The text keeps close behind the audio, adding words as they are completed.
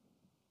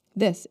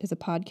This is a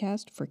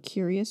podcast for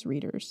curious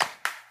readers.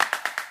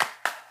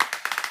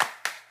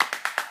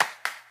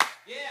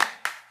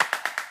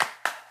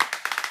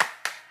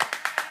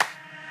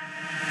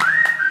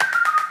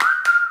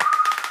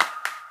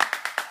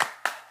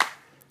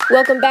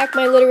 Welcome back,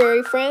 my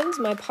literary friends,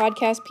 my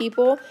podcast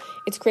people.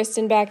 It's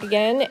Kristen back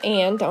again,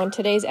 and on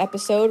today's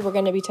episode, we're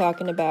going to be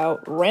talking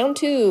about round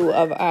 2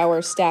 of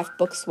our staff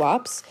book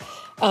swaps.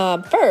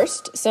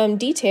 First, some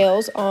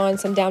details on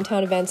some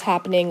downtown events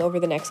happening over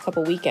the next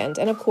couple weekends,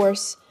 and of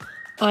course,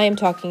 I am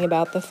talking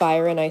about the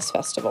Fire and Ice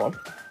Festival.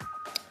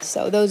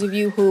 So those of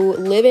you who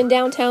live in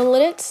downtown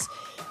Lidditz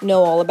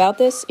know all about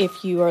this.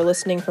 If you are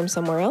listening from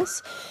somewhere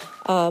else,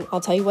 I'll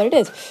tell you what it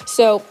is.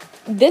 So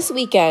this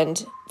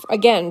weekend,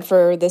 again,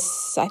 for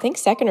this, I think,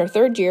 second or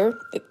third year,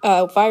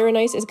 Fire and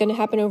Ice is going to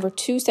happen over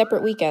 2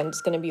 separate weekends.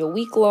 It's going to be a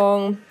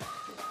week-long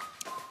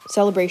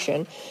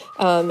celebration,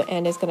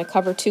 and it's going to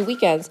cover 2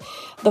 weekends.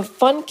 The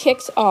fun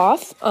kicks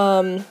off,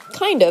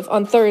 kind of,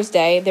 on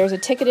Thursday. There's a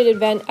ticketed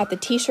event at the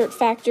T-shirt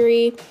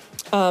factory,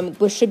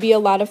 which should be a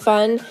lot of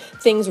fun.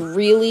 Things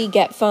really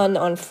get fun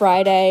on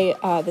Friday,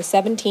 the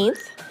 17th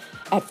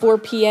at 4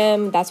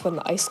 p.m. That's when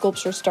the ice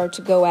sculptures start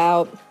to go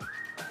out.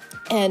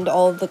 And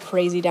all of the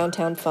crazy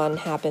downtown fun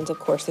happens. Of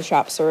course, the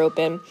shops are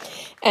open.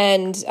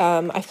 And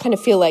I kind of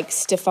feel like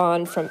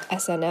Stefan from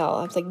SNL.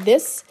 I was like,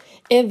 this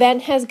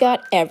event has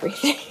got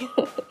everything.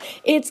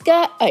 It's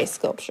got ice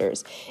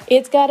sculptures.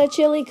 It's got a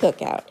chili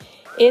cookout.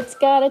 It's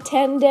got a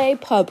 10-day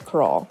pub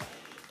crawl.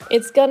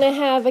 It's going to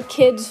have a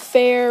kids'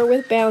 fair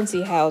with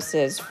bouncy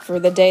houses for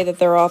the day that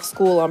they're off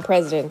school on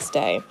President's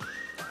Day.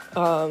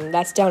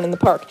 That's down in the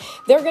park.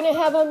 They're going to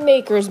have a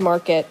maker's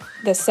market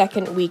the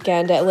second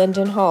weekend at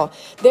Linden Hall.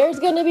 There's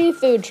going to be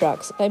food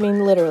trucks. I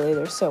mean, literally,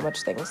 there's so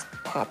much things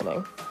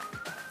happening.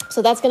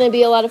 So that's going to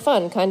be a lot of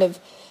fun, kind of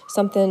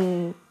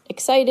something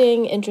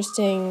exciting,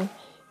 interesting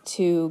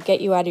to get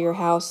you out of your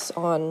house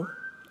on,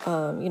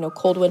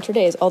 cold winter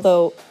days,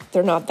 although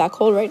they're not that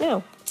cold right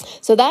now.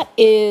 So that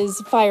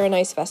is Fire and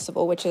Ice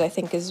Festival, which I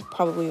think is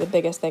probably the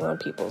biggest thing on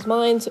people's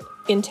minds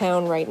in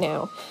town right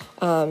now.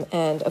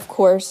 And of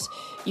course,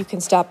 you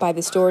can stop by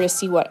the store to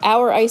see what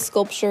our ice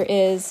sculpture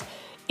is.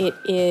 It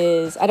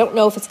is, I don't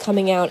know if it's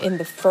coming out in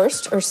the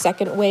first or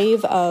second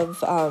wave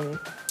of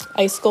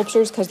ice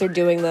sculptures because they're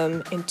doing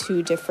them in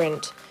 2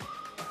 different,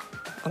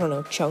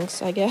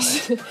 chunks, I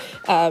guess.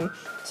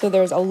 So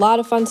there's a lot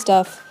of fun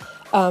stuff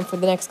for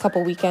the next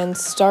couple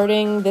weekends,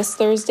 starting this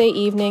Thursday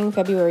evening,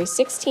 February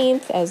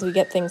 16th, as we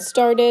get things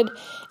started,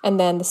 and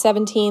then the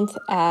 17th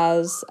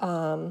as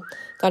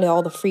kind of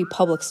all the free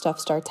public stuff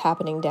starts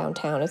happening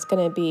downtown. It's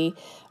going to be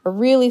a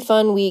really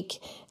fun week,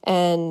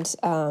 and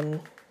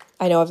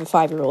I know I have a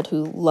 5-year-old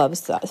who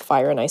loves the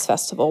Fire and Ice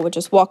Festival, which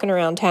is walking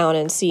around town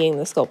and seeing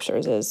the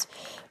sculptures is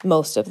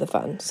most of the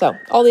fun. So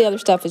all the other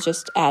stuff is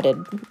just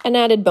an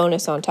added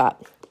bonus on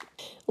top.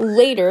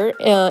 Later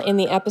in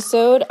the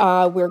episode,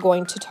 we're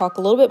going to talk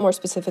a little bit more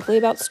specifically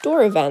about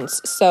store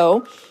events.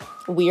 So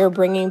we are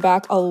bringing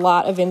back a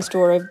lot of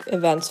in-store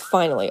events,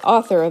 finally.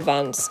 Author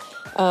events,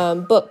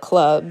 book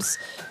clubs,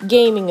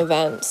 gaming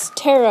events,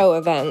 tarot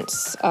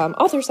events,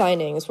 author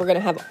signings. We're going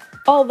to have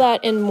all that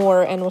and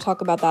more, and we'll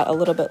talk about that a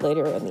little bit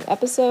later in the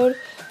episode.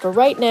 For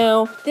right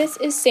now, this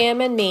is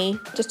Sam and me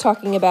just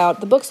talking about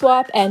the book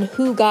swap and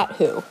who got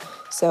who.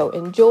 So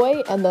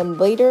enjoy, and then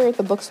later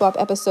the book swap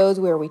episodes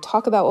where we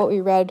talk about what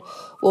we read,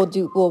 we'll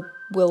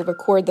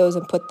record those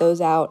and put those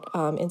out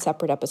in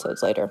separate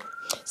episodes later.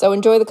 So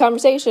enjoy the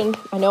conversation.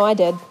 I know I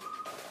did.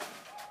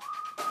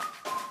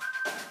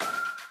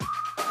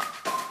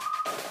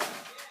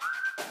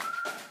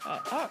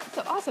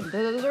 So awesome.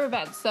 Those are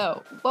events.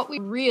 So what we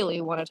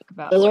really want to talk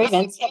about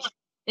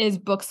is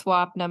book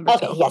swap number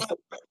 2. Okay, yes.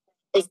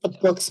 It's the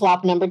book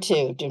swap number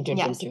 2.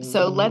 Yes.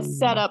 So let's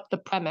set up the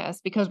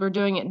premise because we're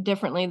doing it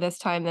differently this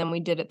time than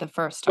we did it the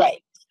first time.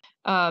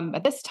 Right.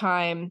 At this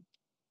time,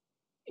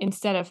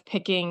 instead of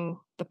picking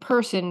the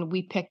person,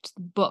 we picked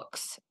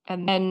books,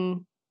 and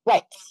then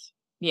right.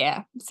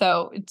 Yeah.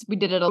 So we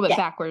did it a little bit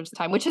backwards this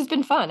time, which has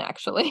been fun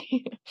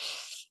actually.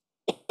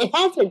 It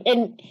has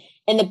been,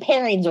 and the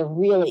pairings are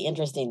really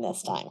interesting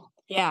this time.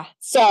 Yeah.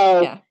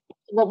 So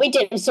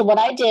what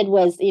I did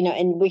was,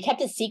 and we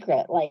kept it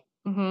secret, like.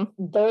 Mm-hmm.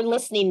 They're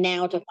listening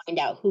now to find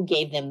out who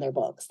gave them their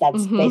books.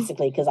 That's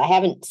basically because I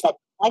haven't said,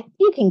 like,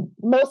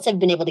 most have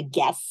been able to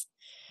guess.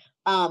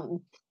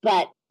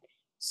 But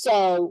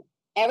so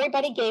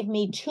everybody gave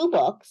me 2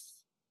 books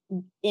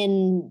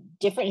in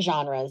different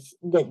genres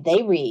that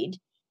they read,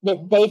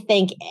 that they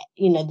think,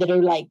 that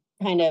are like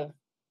kind of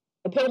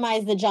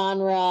epitomize the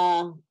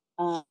genre,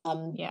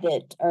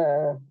 that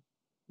are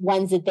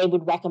ones that they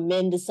would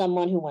recommend to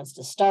someone who wants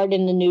to start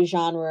in a new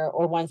genre,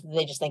 or ones that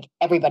they just think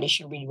everybody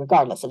should read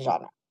regardless of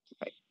genre.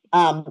 Right.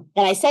 And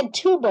I said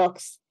 2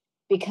 books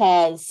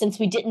because since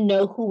we didn't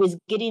know who was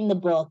getting the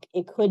book,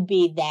 it could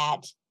be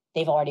that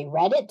they've already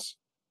read it,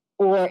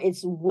 or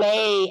it's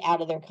way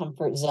out of their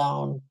comfort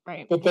zone,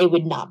 right, that they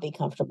would not be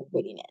comfortable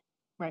reading it.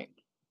 Right.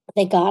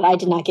 Thank God I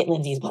did not get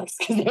Lindsay's books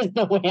because there's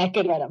no way I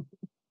could read them.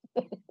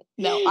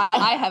 No,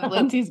 I have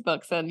Lindsay's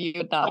books and you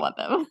would not want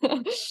them.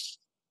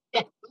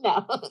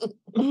 No.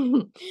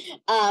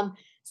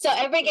 So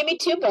everybody gave me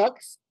 2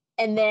 books,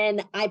 and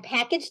then I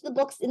packaged the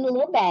books in the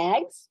little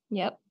bags.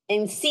 Yep.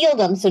 And sealed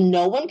them so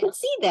no one could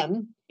see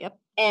them. Yep.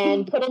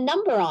 And put a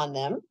number on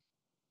them.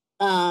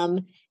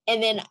 And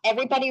then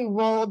everybody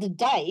rolled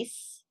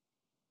dice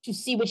to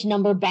see which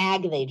number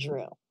bag they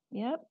drew.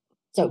 Yep.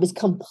 So it was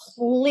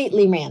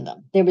completely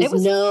random. There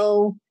was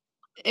no.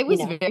 It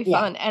was very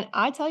fun. And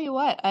I tell you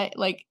what,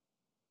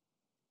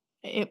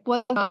 it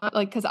was not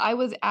like, because I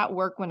was at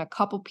work when a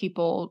couple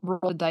people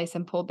rolled the dice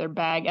and pulled their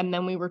bag, and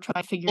then we were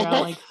trying to figure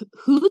out like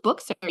whose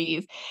books are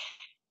these.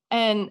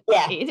 And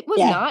it was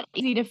not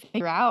easy to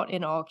figure out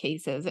in all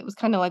cases. It was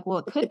kind of like, well,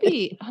 it could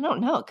be, I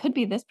don't know, it could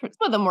be this person.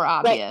 Some of them were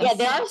obvious. Right. Yeah,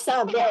 there are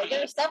some.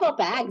 There are several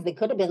bags. They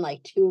could have been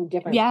like 2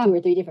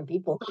 or 3 different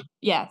people.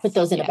 Yeah. Put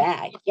those in a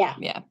bag. Yeah.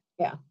 Yeah.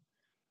 Yeah.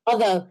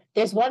 Although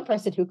there's one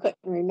person who couldn't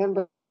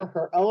remember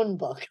her own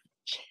book.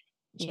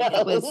 Yeah,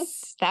 that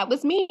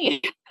was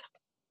me.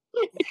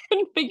 I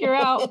couldn't figure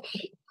out.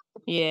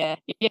 Yeah.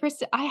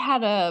 Kristen, I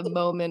had a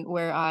moment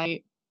where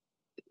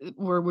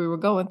we were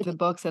going through the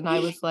books, and I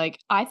was like,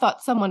 I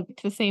thought someone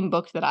picked the same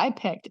book that I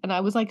picked, and I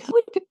was like,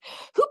 who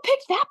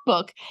picked that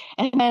book?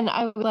 And then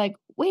I was like,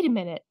 wait a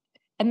minute.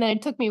 And then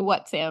it took me,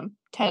 what, Sam,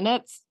 10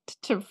 minutes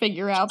to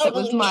figure out that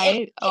was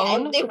my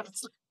own.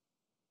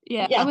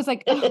 Yeah, I was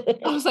like,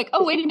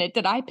 oh, wait a minute,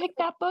 did I pick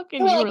that book?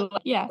 And you were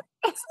like, yeah.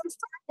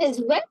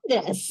 Has read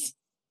this.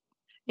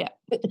 Yeah,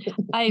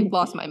 I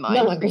lost my mind.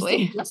 No one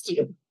really. Just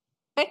you.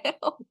 I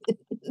know.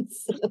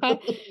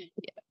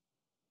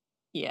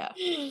 Yeah,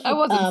 I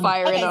wasn't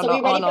firing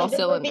on all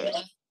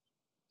cylinders.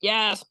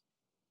 Yes.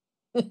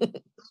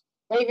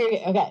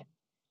 Okay.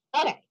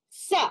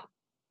 So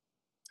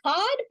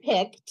Todd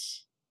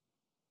picked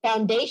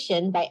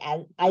Foundation by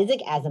Isaac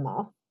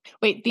Asimov.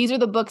 Wait, these are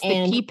the books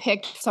that he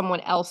picked someone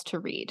else to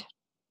read.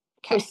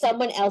 Okay. For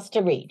someone else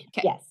to read.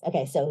 Okay. Yes.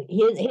 Okay. So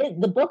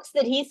the books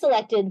that he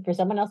selected for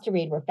someone else to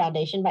read were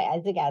Foundation by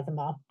Isaac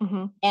Asimov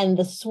and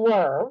The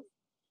Swerve,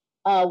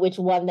 which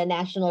won the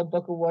National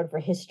Book Award for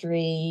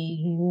History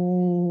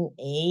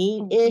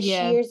 8-ish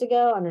years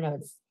ago. I don't know.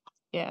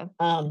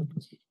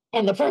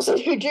 And the person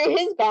who drew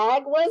his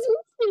bag was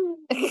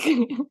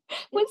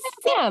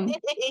Sam.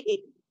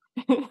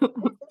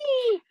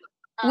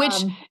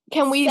 Which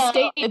can we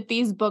state that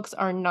these books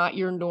are not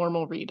your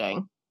normal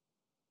reading?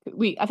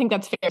 I think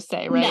that's fair to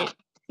say, right?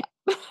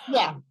 No.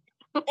 Yeah.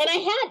 And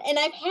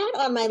I've had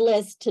on my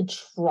list to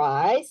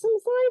try some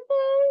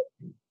sci-fi.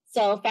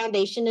 So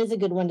Foundation is a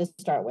good one to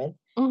start with.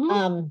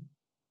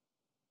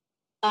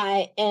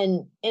 I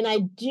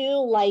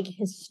do like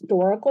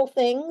historical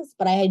things,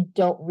 but I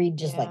don't read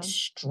just like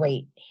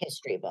straight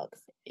history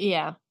books.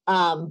 Yeah.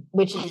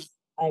 Which is,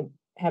 I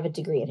have a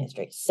degree in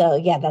history. So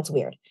yeah, that's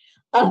weird.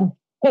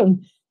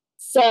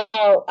 So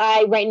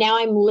right now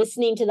I'm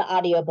listening to the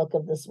audiobook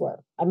of The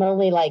Swerve. I'm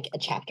only like a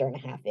chapter and a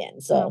half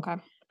in. So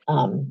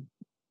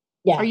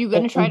yeah. Are you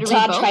going to try to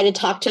read both? Try to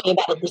talk to me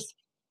about it.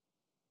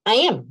 I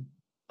am.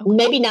 Okay.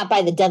 Maybe not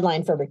by the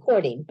deadline for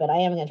recording, but I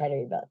am going to try to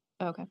read both.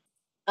 Okay.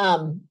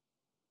 Tom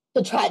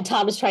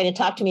was trying to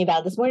talk to me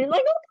about it this morning.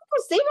 Like,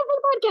 oh, save it for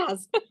the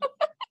podcast.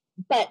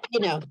 But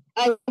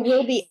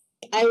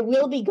I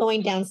will be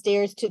going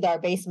downstairs to our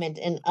basement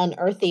and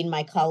unearthing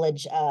my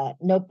college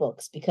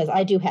notebooks, because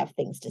I do have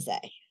things to say.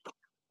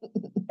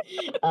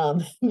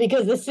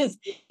 Because this is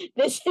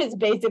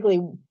basically,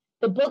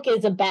 the book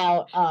is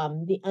about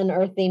the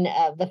unearthing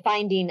of the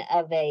finding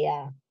of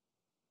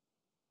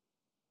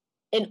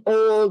an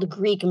old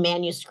Greek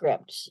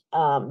manuscript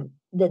that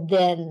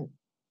then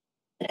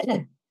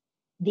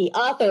the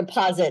author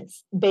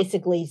posits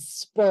basically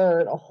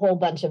spurred a whole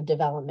bunch of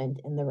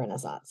development in the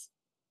Renaissance.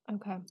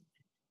 Okay.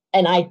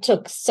 And I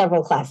took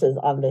several classes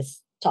on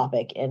this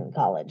topic in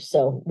college,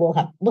 so we'll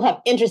have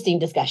interesting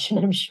discussion,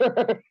 I'm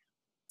sure.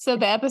 So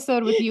the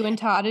episode with you and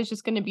Todd is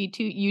just going to be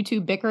you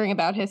two bickering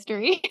about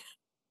history.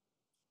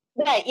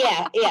 Right?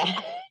 Yeah.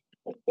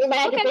 We might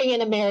have to bring in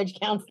a marriage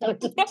counselor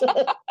to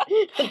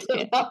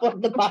help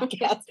with the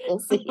podcast. We'll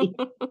see.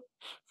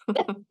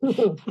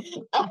 Moving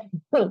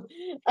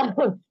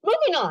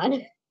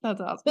on. That's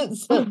awesome.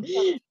 So,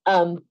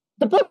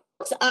 the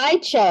books I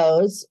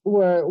chose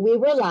were We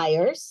Were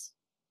Liars,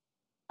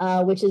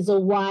 which is a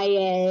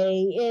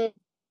YA.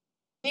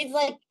 It's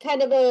like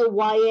kind of a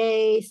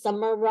YA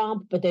summer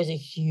romp, but there's a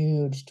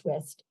huge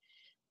twist.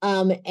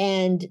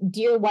 And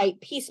Dear White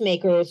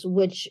Peacemakers,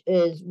 which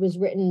was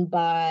written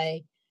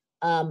by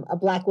a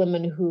Black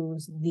woman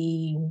who's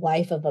the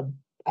wife of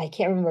I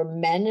can't remember,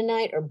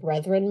 Mennonite or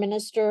Brethren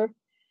minister,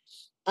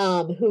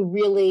 who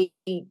really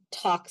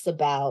talks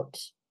about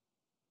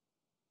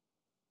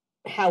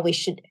how we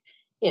should,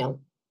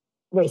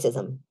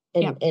 racism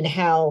and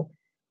how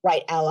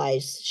white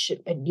allies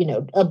should, a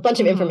bunch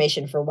of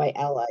information for white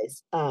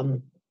allies.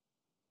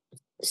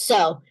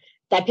 So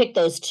I picked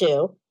those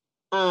 2.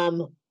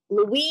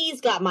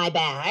 Louise got my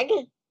bag.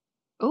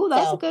 Oh,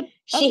 that's good.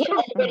 She had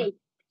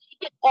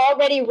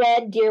already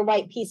read Dear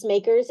White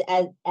Peacemakers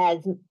as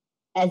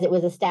as it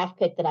was a staff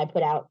pick that I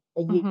put out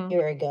a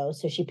year ago.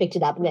 So she picked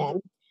it up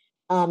then.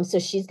 So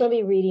she's going to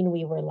be reading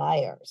We Were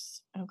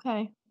Liars.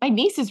 Okay. My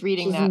niece is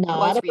reading She's that.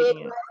 not a big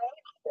it.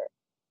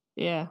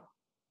 Yeah.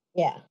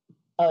 Yeah.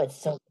 Oh,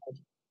 it's so good.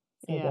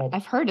 So good.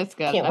 I've heard it's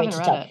good. Can't wait to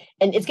talk.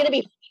 And it's going to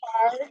be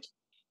hard.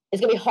 It's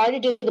going to be hard to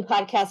do the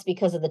podcast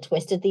because of the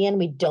twist at the end.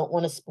 We don't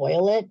want to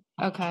spoil it.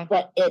 Okay.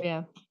 But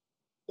it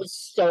is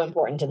so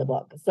important to the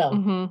book.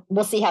 So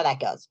we'll see how that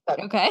goes. But,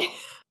 okay.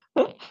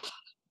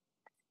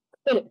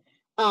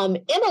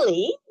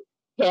 Emily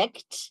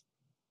picked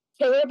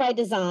Killer by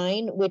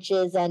Design, which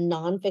is a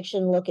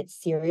nonfiction look at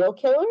serial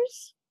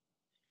killers,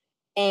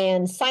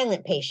 and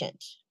Silent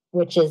Patient,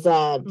 which is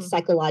a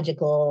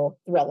psychological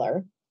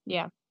thriller.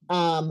 Yeah.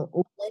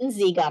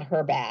 Lindsay got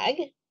her bag.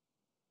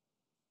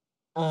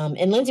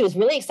 And Lindsay was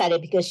really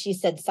excited because she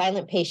said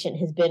Silent Patient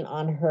has been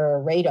on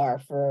her radar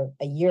for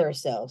a year or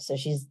so. So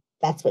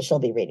that's what she'll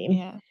be reading.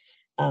 Yeah.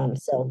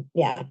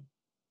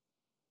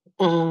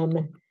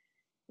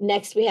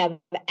 Next we have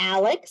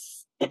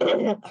Alex.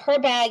 Her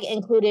bag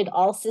included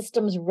All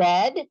Systems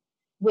Red,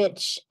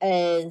 which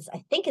is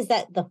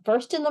that the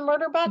first in the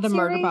Murderbot series? The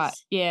Murderbot,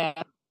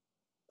 yeah.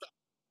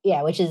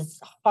 Yeah, which is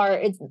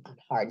hard. It's not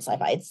hard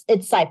sci-fi. It's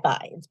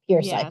sci-fi. It's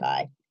pure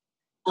sci-fi.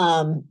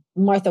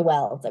 Martha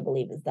Wells, I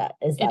believe, is that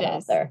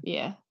author.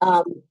 Yeah.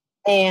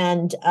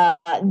 And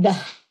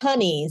The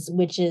Honeys,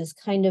 which is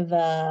kind of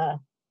a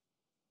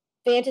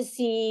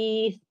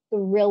fantasy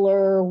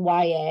thriller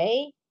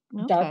YA,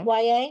 dark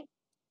YA.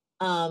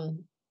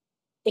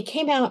 It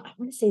came out, I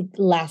want to say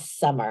last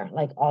summer,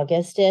 like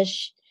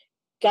August-ish.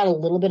 Got a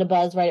little bit of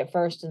buzz right at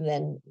first and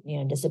then,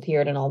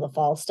 disappeared in all the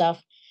fall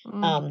stuff.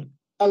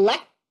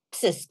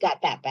 Alexis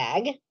got that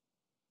bag.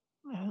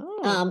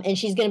 Oh. And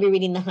she's going to be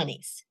reading The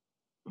Honeys.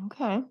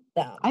 Okay.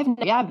 So,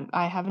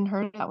 I haven't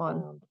heard that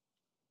one.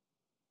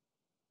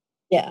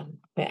 Yeah.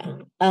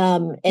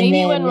 And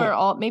maybe when we're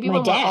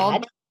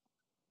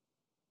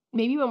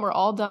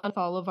all done with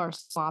all of our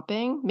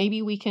swapping,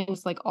 maybe we can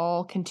just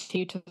all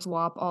continue to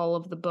swap all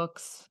of the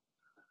books.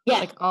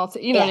 Yeah. What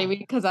I mean?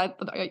 Because I'd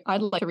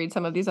like to read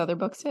some of these other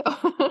books too.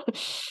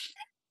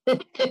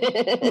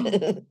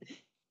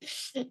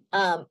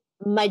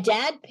 My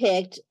dad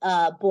picked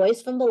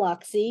Boys from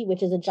Biloxi,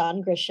 which is a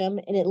John Grisham,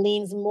 and it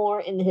leans more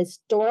in the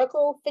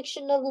historical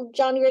fiction of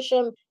John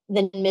Grisham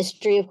than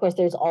mystery. Of course,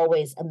 there's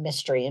always a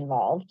mystery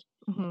involved.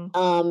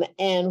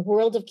 And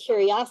World of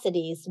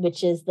Curiosities,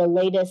 which is the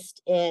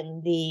latest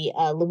in the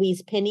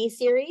Louise Penny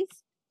series.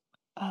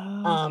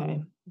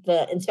 Okay.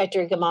 The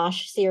Inspector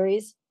Gamache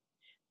series,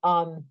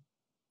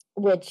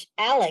 which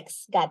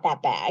Alex got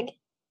that bag.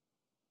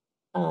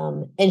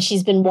 And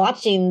she's been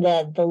watching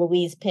the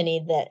Louise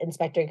Penny, the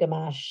Inspector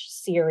Gamache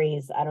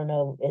series. I don't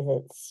know, is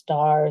it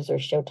Stars or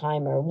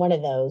Showtime or one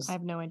of those? I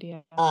have no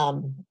idea.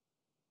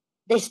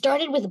 They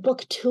started with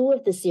book 2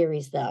 of the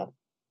series, though.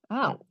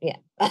 Oh, yeah.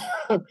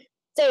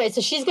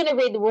 So she's going to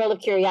read The World of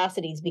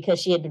Curiosities because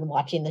she had been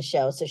watching the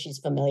show, so she's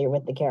familiar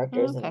with the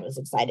characters and was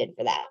excited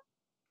for that.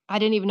 I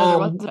didn't even know there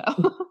was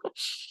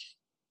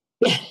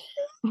a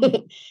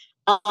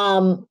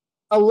show.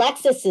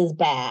 Alexis's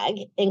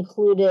bag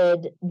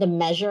included The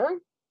Measure,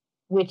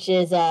 which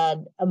is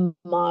a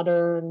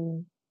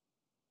modern,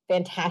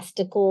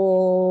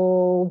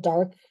 fantastical,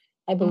 dark,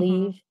 I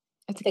believe,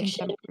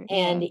 fiction,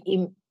 and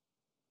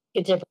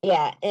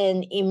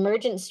and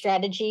Emergent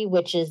Strategy,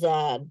 which is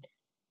a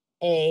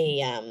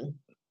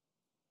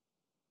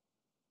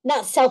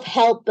not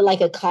self-help, but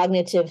like a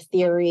cognitive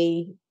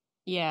theory.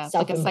 Yeah,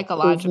 like a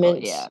psychological.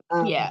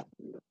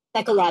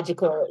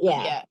 Psychological,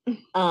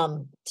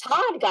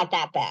 Todd got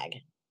that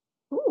bag.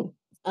 Ooh.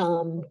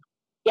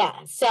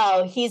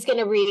 So he's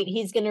gonna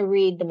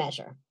read The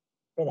Measure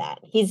for that.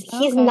 He's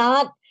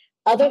not,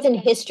 other than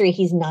history,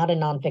 he's not a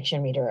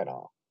nonfiction reader at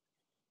all.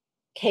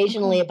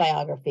 Occasionally a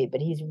biography, but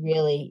he's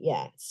really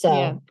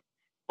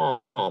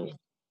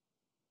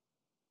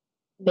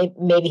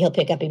maybe he'll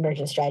pick up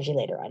Emergent Strategy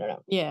later. I don't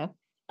know. Yeah.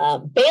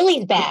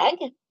 Bailey's bag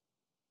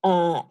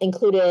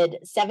included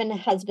Seven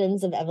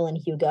Husbands of Evelyn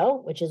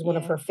Hugo, which is one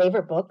of her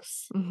favorite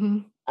books.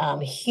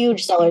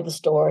 Huge seller at the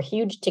store,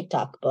 huge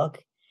TikTok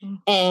book,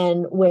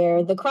 and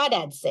Where the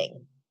Crawdads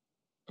Sing,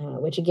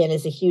 which again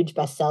is a huge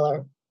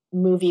bestseller.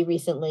 Movie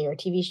recently or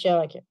TV show?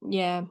 I can't.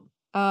 Yeah.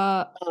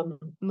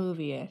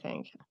 Movie, I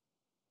think.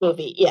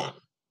 Movie, yeah.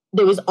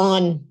 It was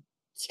on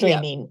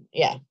streaming.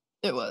 Yeah.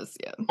 It was,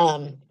 yeah.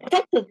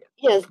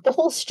 The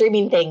whole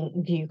streaming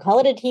thing. Do you call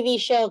it a TV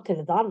show?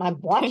 Because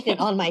I'm watching it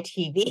on my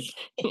TV.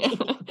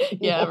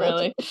 Yeah,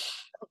 really.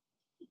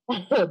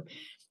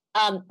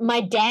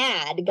 My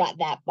dad got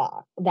that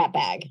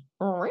bag.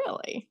 Oh,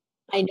 really?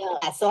 I know.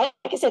 So, like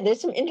I said, there's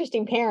some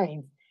interesting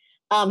pairings.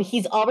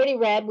 He's already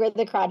read Where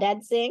the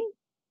Crawdads Sing.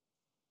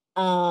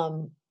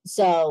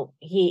 So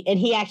he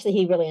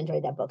really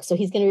enjoyed that book. So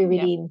he's going to be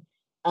reading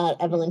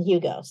Evelyn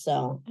Hugo.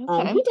 So he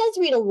does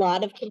read a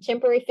lot of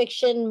contemporary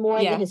fiction, more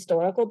the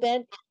historical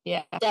bent.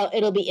 Yeah. So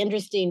it'll be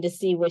interesting to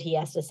see what he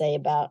has to say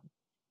about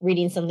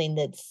reading something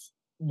that's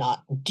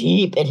not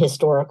deep and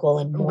historical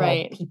and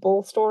more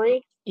people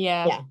story.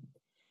 Yeah.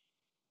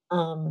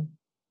 Yeah.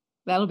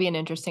 That'll be an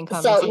interesting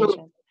So,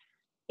 conversation.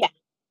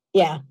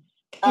 yeah.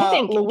 I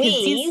think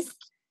Louise,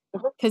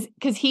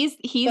 because he's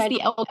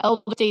the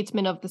elder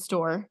statesman of the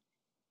store,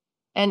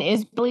 and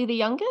is Billy the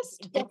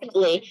youngest?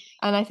 definitely.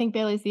 And I think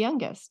Bailey's the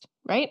youngest,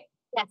 right?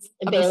 Yes,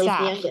 Of Bailey's the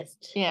staff.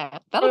 youngest. Yeah,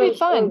 that'll be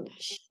fun.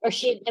 Or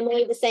she and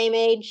Emily the same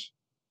age?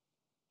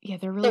 Yeah,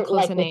 they're really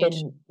close in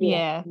age.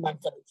 Yeah.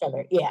 Months of each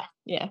other. Yeah.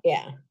 Yeah.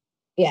 Yeah.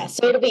 Yeah.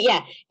 So it'll be,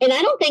 yeah. And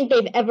I don't think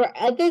they've ever,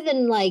 other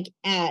than like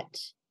at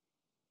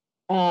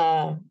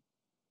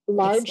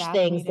large staff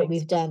things meetings that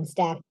we've done,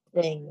 staff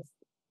things,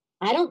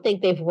 I don't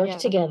think they've worked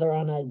together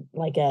on a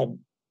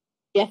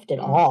shift at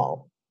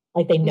all.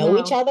 Like they know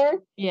each other.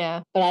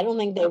 Yeah. But I don't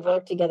think they've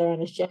worked together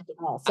on a shift at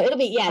all. So it'll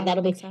be,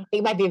 that'll be,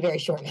 it might be a very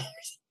short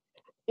hours.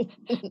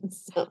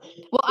 So,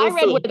 I've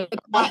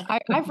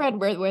read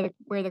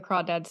where the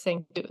Crawdads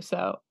sing too.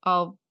 So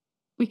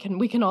we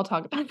can all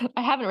talk about it.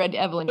 I haven't read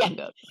Evelyn Young.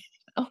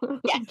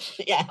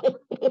 Yeah.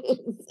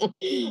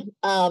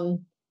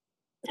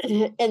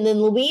 And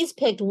then Louise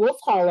picked Wolf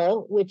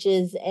Hollow, which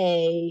is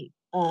a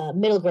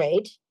middle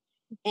grade,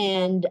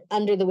 and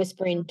Under the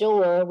Whispering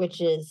Door,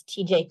 which is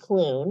T.J.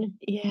 Klune.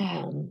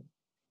 Yeah. And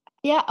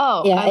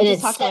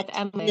it's talking with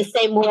Emily. The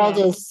same world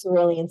as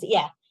Cerulean Sea.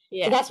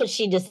 Yeah. So that's what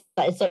she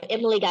decided. So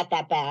Emily got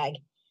that bag,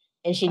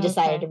 and she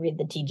decided to read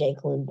the T.J.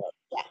 Klune book.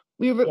 Yeah.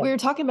 We were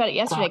talking about it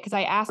yesterday because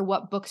I asked her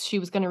what books she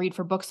was going to read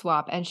for book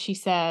swap, and she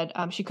said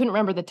she couldn't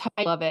remember the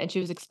title of it, and she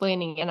was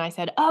explaining it, and I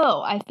said,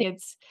 I think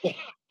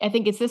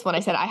it's this one.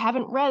 I said I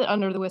haven't read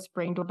Under the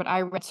Whispering Door, but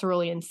I read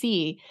Cerulean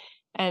Sea,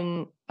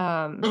 and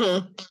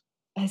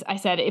as I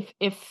said,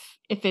 if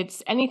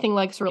it's anything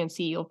like Cerulean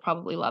Sea, you'll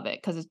probably love it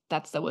because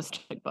that's the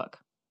Wistic book.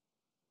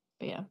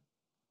 But yeah.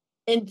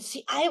 And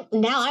see, I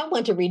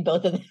want to read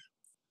both of them.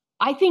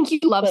 I think you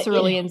love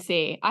Cerulean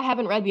Sea. I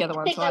haven't read the other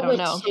one, so I don't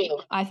know. Too.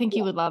 I think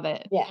you would love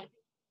it. Yeah.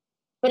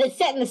 But it's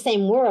set in the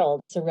same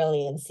world,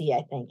 Cerulean Sea,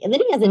 I think. And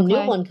then he has a new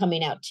one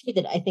coming out too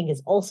that I think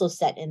is also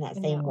set in that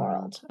same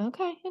world.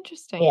 Okay,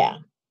 interesting. Yeah.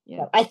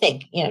 So I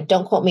think,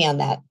 don't quote me on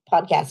that.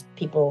 Podcast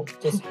people,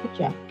 just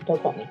don't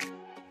quote me.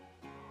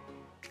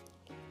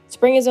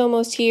 Spring is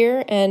almost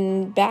here,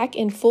 and back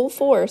in full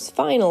force,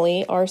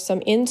 finally, are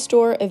some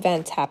in-store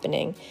events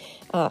happening.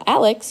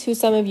 Alex, who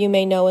some of you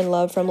may know and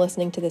love from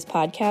listening to this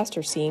podcast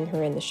or seeing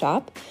her in the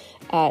shop,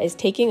 is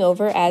taking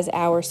over as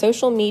our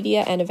social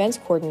media and events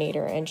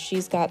coordinator, and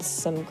she's got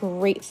some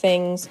great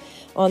things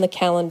on the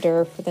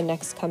calendar for the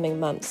next coming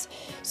months.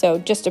 So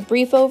just a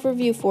brief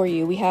overview for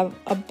you. We have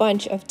a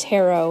bunch of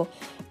tarot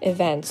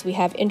events. We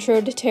have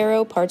Intro to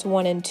Tarot parts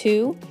 1 and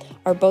 2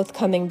 are both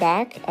coming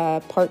back.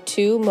 Part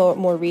 2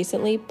 more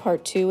recently.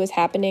 Part 2 is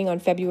happening on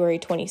February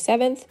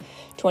 27th,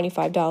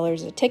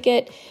 $25 a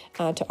ticket.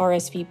 To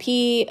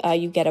RSVP,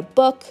 you get a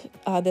book.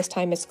 This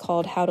time it's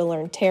called How to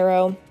Learn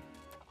Tarot.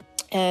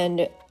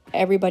 And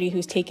everybody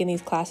who's taken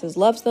these classes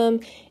loves them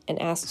and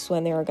asks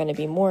when there are going to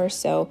be more.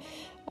 So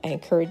I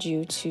encourage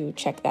you to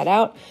check that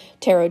out.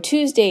 Tarot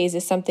Tuesdays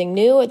is something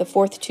new, the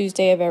fourth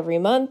Tuesday of every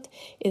month.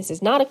 This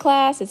is not a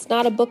class. It's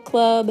not a book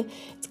club.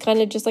 It's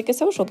kind of just like a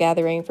social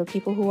gathering for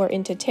people who are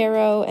into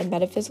tarot and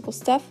metaphysical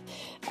stuff,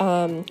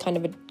 kind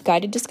of a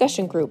guided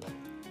discussion group.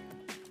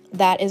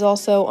 That is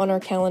also on our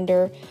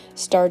calendar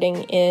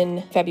starting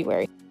in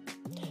February.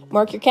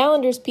 Mark your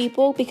calendars,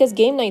 people, because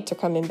game nights are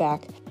coming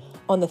back.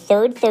 On the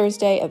third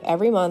Thursday of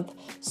every month,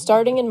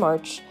 starting in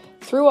March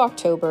through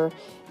October,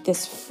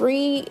 this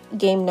free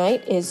game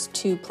night is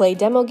to play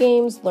demo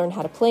games, learn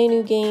how to play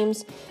new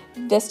games.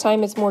 This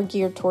time it's more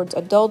geared towards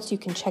adults. You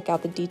can check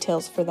out the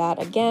details for that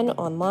again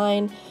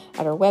online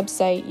at our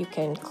website. You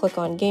can click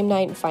on game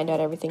night and find out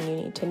everything you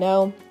need to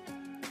know.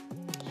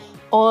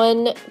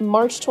 On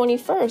March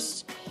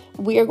 21st,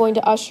 we are going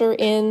to usher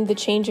in the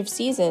change of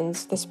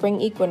seasons, the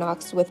spring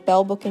equinox, with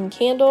Bell Book and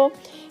Candle,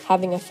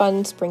 having a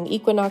fun spring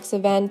equinox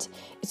event.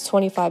 It's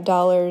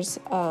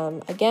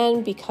 $25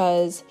 again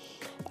because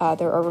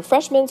there are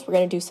refreshments. We're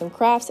going to do some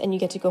crafts, and you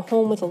get to go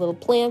home with a little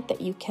plant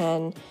that you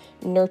can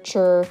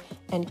nurture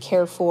and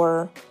care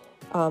for,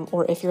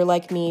 or if you're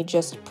like me,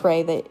 just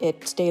pray that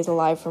it stays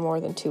alive for more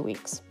than 2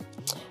 weeks.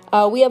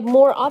 We have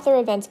more author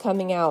events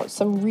coming out,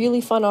 some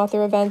really fun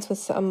author events with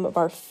some of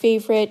our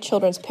favorite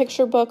children's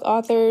picture book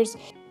authors,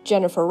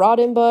 Jennifer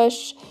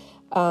Rodenbush,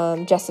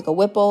 Jessica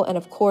Whipple, and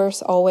of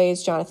course,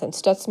 always Jonathan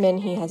Stutzman.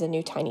 He has a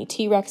new Tiny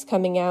T-Rex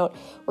coming out.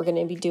 We're going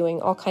to be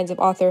doing all kinds of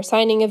author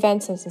signing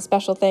events and some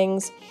special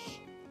things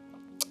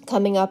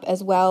coming up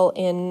as well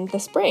in the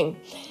spring.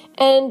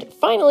 And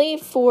finally,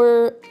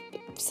 for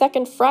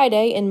second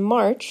Friday in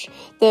March,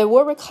 the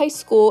Warwick High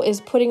School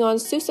is putting on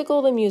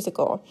Seussical the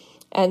Musical.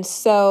 And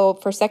so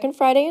for second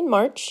Friday in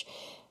March,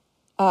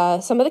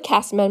 some of the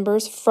cast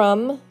members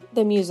from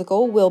the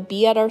musical will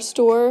be at our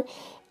store,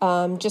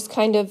 just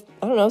kind of,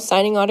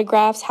 signing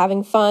autographs,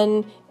 having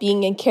fun,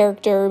 being in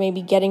character,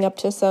 maybe getting up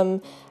to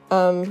some,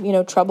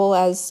 trouble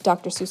as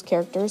Dr. Seuss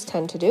characters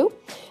tend to do.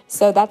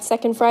 So that's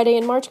second Friday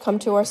in March. Come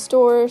to our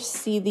store,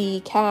 see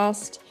the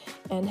cast,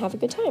 and have a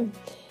good time.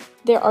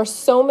 There are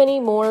so many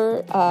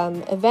more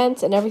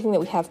events and everything that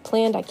we have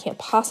planned. I can't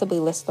possibly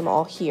list them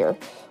all here.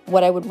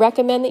 What I would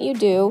recommend that you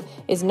do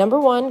is, number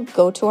one,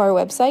 go to our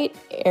website,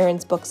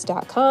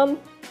 aaronsbooks.com.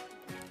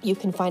 You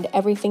can find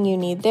everything you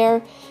need there.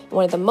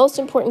 One of the most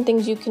important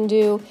things you can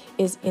do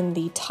is in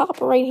the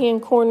top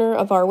right-hand corner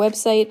of our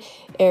website,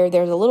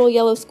 there's a little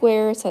yellow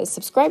square. It says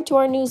subscribe to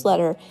our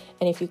newsletter.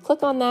 And if you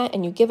click on that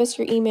and you give us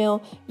your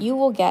email, you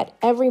will get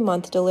every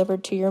month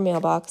delivered to your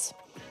mailbox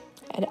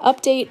an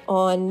update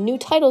on new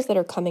titles that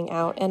are coming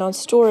out and on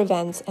store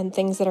events and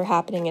things that are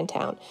happening in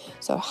town.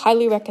 So I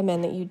highly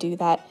recommend that you do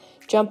that.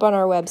 Jump on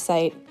our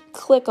website,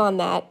 click on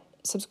that,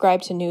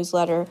 subscribe to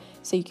newsletter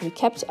so you can be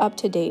kept up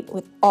to date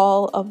with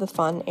all of the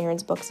fun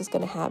Aaron's Books is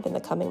going to have in the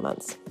coming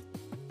months.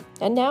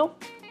 And now,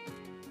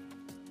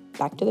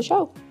 back to the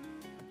show.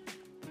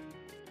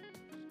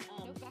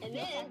 And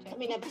then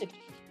coming up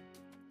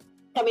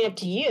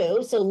to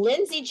you. So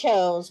Lindsay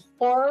chose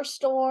Horror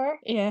Store.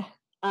 Yeah.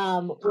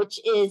 Which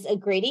is a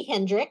Grady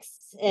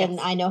Hendrix, and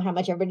yes. I know how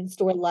much everybody in the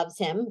store loves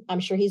him. I'm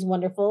sure he's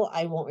wonderful.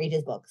 I won't read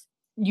his books.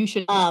 You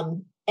should.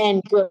 And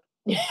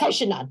I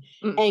should not.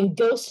 And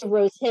Ghost of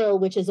Rose Hill,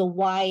 which is a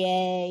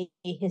YA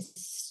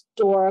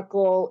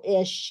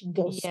historical-ish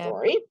ghost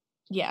story.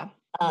 Yeah.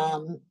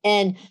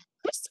 And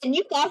Kristen,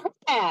 you got her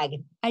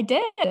bag. I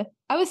did.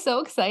 I was so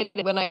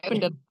excited when I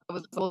opened it. I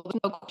was no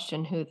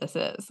question who this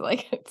is.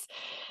 Like, it's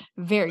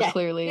very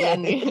clearly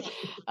Lindsay.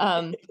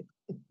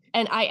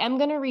 And I am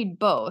going to read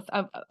both.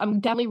 I'm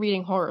definitely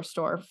reading Horror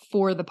Store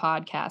for the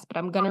podcast, but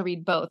I'm going to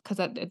read both because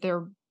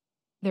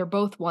they're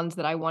both ones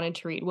that I wanted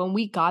to read. When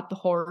we got the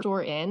Horror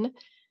Store in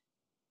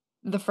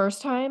the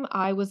first time,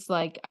 I was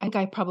like, I think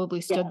I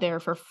probably stood there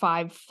for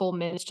 5 full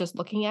minutes just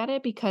looking at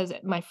it, because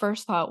my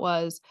first thought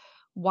was,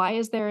 why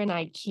is there an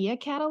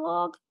IKEA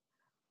catalog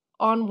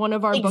on one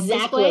of our book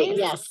displays?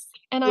 Yes.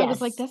 And I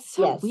was like, that's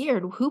so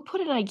weird. Who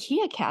put an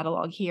IKEA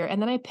catalog here? And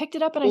then I picked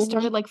it up and I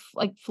started like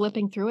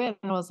flipping through it,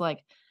 and I was like,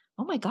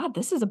 oh my God,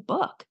 this is a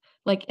book.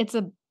 Like it's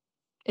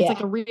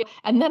like a real,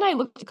 and then I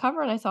looked at the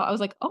cover and I was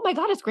like, oh my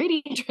God, it's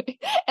Grady Hendrix.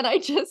 And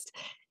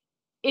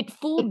it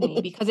fooled me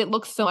because it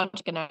looks so much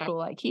like an actual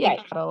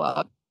IKEA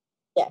catalog.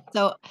 Yeah.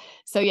 So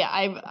yeah,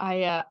 I'm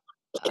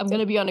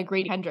going to be on a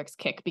Grady Hendrix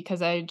kick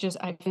because I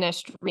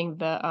finished reading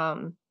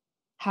the,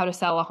 How to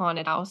Sell a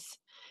Haunted House.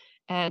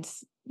 And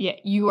yeah,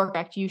 you are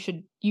correct. You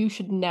should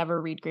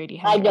never read Grady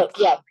Hendrix. I know.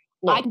 Yeah.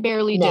 No, I can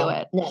barely do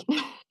it. No.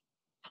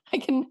 I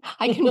can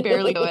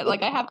barely do it.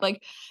 Like I have to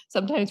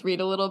sometimes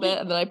read a little bit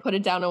and then I put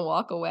it down and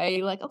walk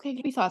away. Like, okay,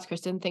 happy thoughts,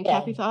 Kristen. Think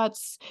happy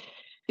thoughts.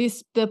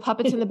 The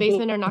puppets in the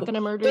basement are not going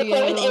to murder you.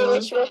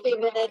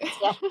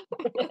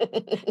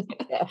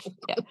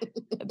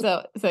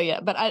 So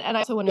yeah, but I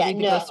also want to read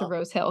the Ghost of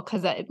Rose Hill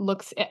because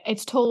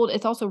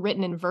it's also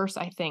written in verse,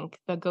 I think,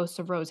 the Ghost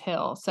of Rose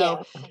Hill.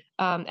 So,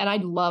 and I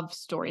love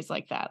stories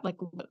like that. Like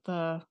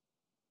I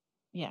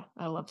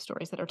love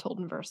stories that are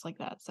told in verse like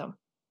that. So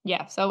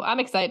yeah, so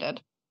I'm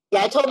excited.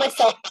 Yeah, I told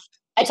myself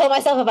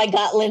if I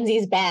got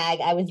Lindsay's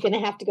bag, I was going to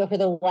have to go for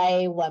the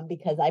YA one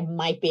because I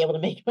might be able to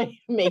make my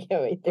way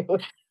through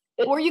it.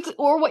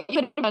 Or what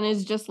you could have done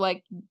is just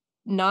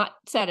not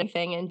said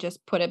anything and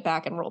just put it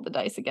back and roll the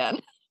dice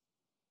again.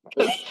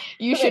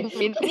 You shouldn't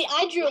read. See,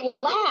 I drew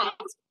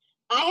last.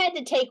 I had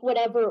to take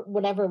whatever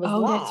was left.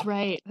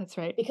 Oh, that's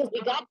right. Because we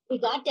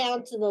got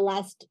down to the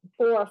last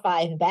 4 or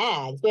 5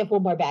 bags. We have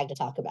one more bag to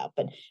talk about,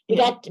 but we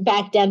got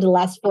back down to the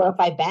last 4 or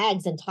 5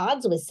 bags, and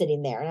Todd's was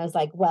sitting there, and I was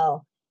like,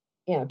 well,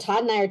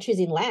 Todd and I are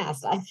choosing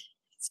last. That's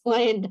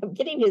why I ended up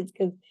getting his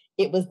because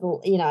it was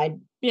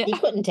he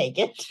couldn't take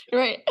it.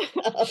 Right.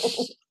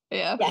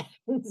 Yeah.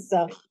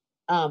 So,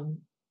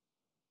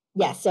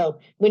 So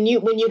when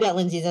you got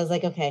Lindsay's, I was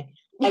like, okay.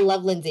 I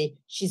love Lindsay.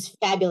 She's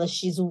fabulous.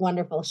 She's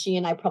wonderful. She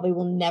and I probably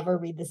will never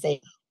read the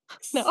same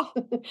books. No,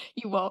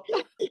 you won't.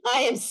 I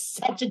am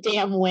such a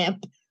damn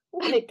wimp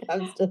when it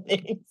comes to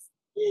things.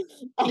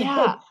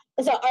 Yeah.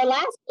 So our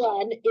last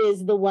one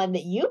is the one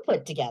that you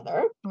put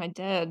together. I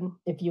did.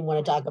 If you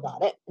want to talk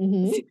about it.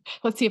 Mm-hmm.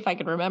 Let's see if I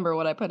can remember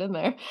what I put in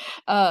there.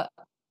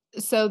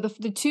 So the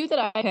 2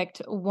 that I picked,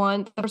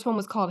 the first one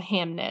was called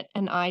Hamnet,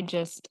 and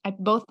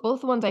both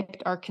the ones I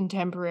picked are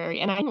contemporary,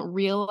 and I didn't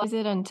realize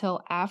it until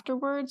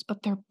afterwards,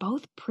 but they're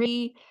both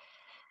pretty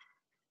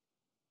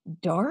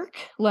dark.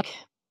 Like,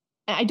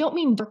 I don't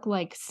mean dark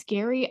like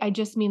scary, I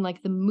just mean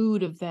like the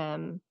mood of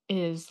them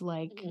is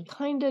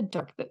kind of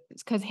dark,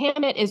 because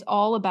Hamnet is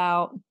all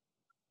about,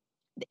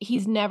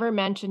 he's never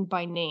mentioned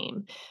by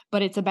name,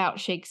 but it's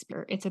about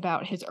Shakespeare. It's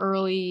about his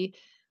early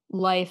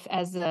life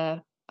as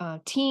a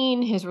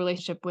teen, his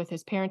relationship with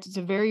his parents. It's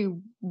a very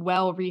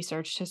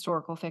well-researched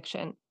historical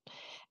fiction,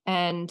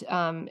 and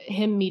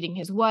him meeting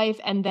his wife.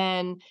 And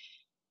then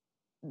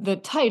the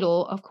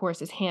title, of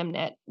course, is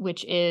Hamnet,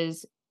 which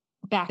is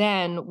back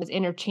then was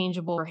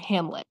interchangeable for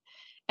Hamlet.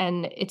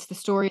 And it's the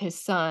story of his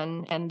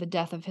son and the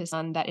death of his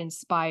son that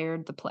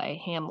inspired the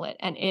play Hamlet.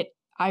 And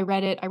I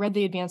read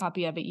the advanced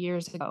copy of it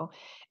years ago,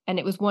 and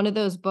it was one of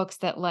those books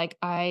that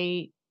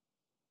I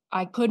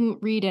I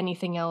couldn't read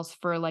anything else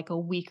for like a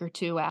week or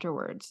two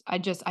afterwards. I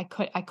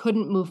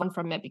couldn't move on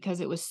from it because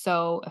it was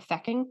so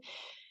affecting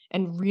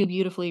and really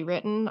beautifully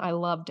written. I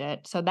loved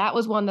it. So that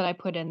was one that I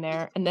put in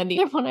there. And then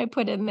the other one I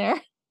put in there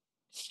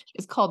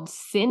is called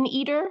Sin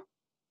Eater.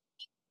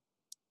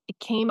 It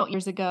came out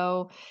years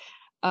ago.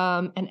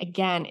 And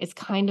again, it's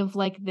kind of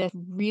like this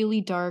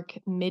really dark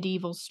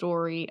medieval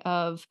story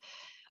of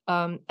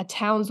a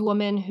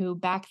townswoman who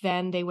back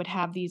then they would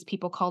have these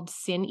people called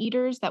sin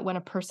eaters that when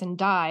a person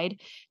died,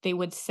 they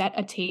would set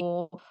a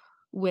table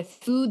with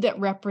food that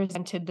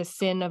represented the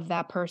sin of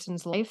that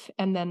person's life.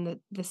 And then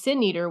the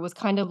sin eater was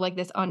kind of like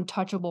this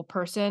untouchable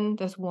person,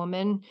 this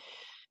woman,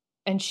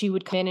 and she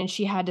would come in and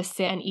she had to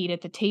sit and eat at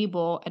the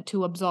table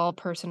to absolve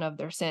a person of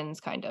their sins,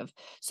 kind of.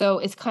 So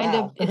it's kind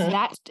of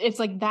it's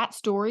like that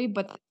story,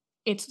 but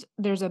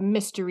there's a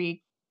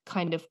mystery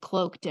kind of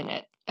cloaked in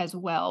it as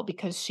well,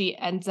 because she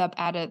ends up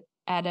at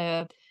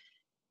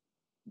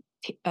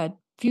a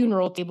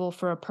funeral table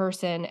for a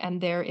person,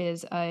 and there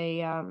is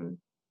a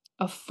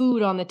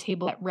food on the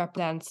table that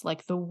represents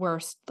like the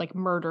worst, like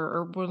murder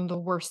or one of the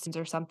worst sins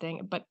or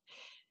something, but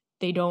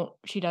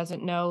she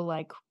doesn't know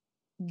like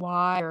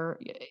why, or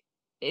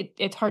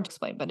it's hard to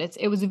explain, but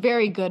it was a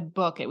very good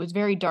book. It was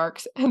very dark,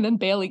 and then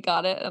Bailey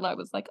got it, and I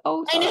was like,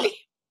 oh, sorry. I know.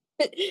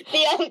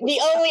 The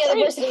only other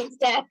person on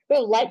staff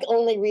who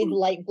only reads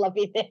light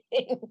fluffy things.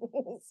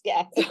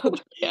 Yeah. So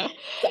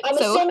I'm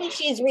assuming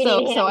she's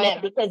reading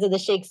Hamnet because of the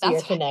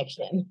Shakespeare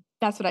connection.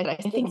 That's what I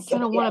think. I'm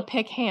gonna want to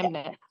pick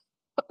Hamnet.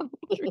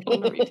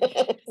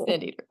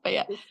 Sin Eater. But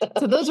yeah.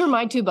 So those were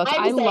my two books.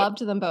 I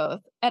loved them both.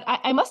 And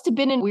I must have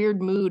been in a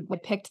weird mood when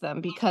I picked them,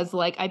 because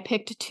like I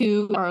picked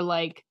two that are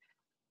like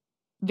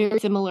very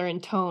similar in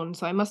tone.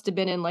 So I must have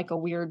been in like a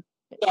weird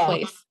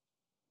place.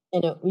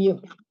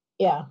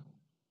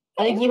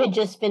 I think you had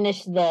just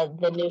finished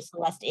the new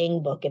Celeste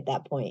Ng book at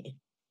that point. I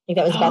think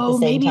that was about the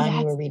same time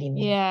you were reading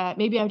them. Yeah,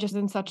 maybe I was just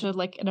in such a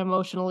like an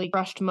emotionally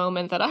crushed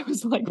moment that I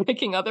was like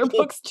picking other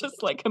books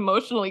just like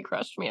emotionally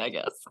crushed me, I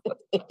guess.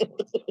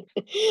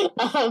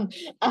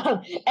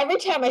 Every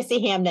time I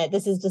see Hamnet,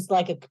 this is just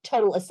like a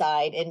total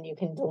aside, and you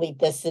can delete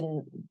this,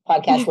 and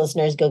podcast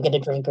listeners go get a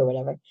drink or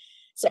whatever.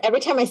 So every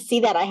time I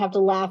see that, I have to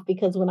laugh,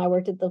 because when I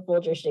worked at the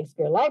Folger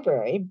Shakespeare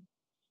Library,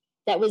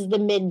 that was the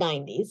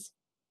mid-90s.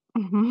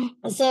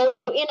 Mm-hmm. So,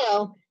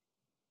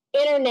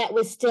 internet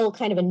was still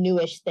kind of a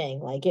newish thing.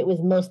 Like it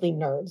was mostly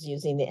nerds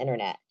using the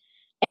internet.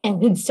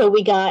 And so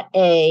we got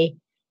a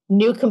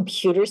new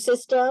computer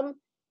system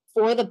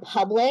for the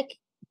public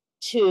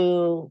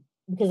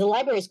because the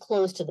library is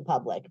closed to the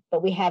public,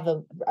 but we have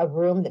a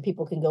room that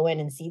people can go in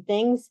and see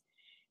things.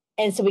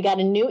 And so we got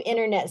a new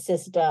internet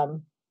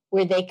system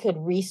where they could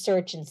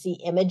research and see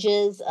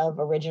images of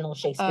original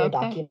Shakespeare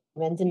documents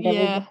and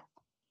everything.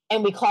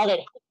 And we called it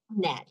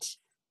Net.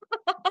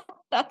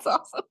 That's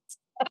awesome.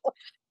 Of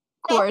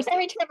course.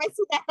 Every time I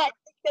see that,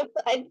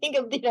 I think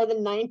of the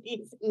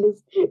 90s and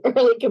this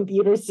early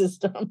computer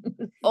system.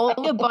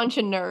 Only a bunch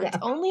of nerds. Yeah.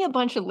 Only a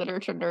bunch of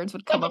literature nerds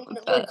would come up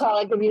with that. We call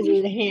it the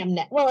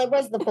Hamnet. Well, it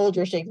was the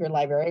Folger Shakespeare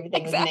Library.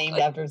 Everything was named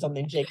after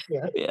something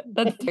Shakespeare. Yeah,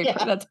 that's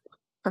that's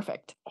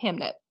perfect.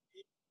 Hamnet.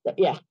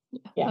 Yeah.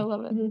 I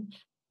love it. Mm-hmm.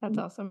 That's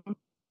awesome.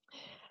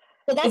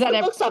 So that's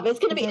the book swap. It's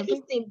going to be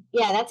interesting.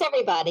 Yeah, that's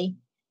everybody.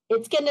 There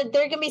are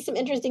going to be some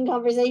interesting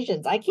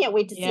conversations. I can't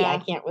wait to see. I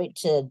can't wait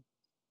to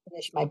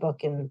finish my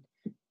book and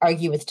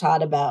argue with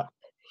Todd about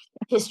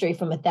history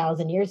from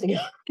 1,000 years ago.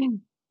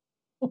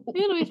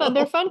 It'll be fun.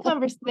 They're fun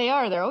conversations.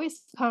 They're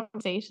always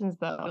conversations,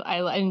 though.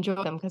 I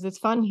enjoy them because it's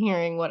fun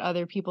hearing what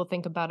other people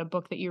think about a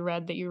book that you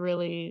read that you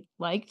really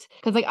liked.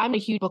 Because like I'm a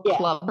huge book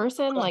club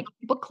person. Like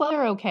book club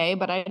are okay,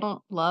 but I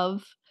don't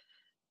want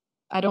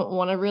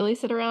to really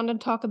sit around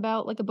and talk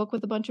about like a book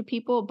with a bunch of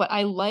people. But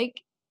I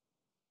like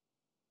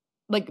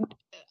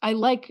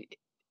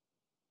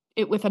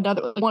it with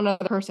one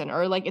other person,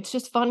 or like it's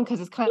just fun because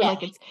it's kind of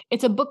like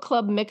it's a book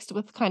club mixed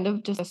with kind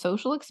of just a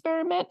social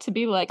experiment to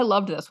be like, I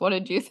loved this, what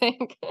did you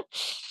think?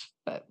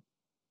 But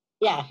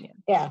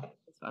it's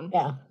fun.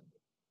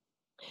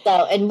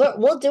 So and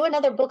we'll do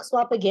another book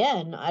swap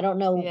again. I don't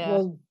know.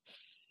 We'll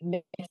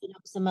mix it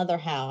up some other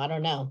how. I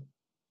don't know.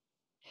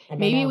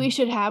 Maybe we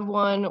should have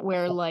one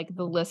where like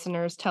the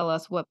listeners tell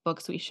us what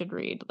books we should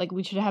read. Like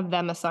we should have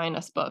them assign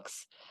us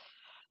books.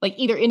 Like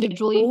either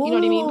individually, you know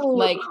what I mean?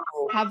 Like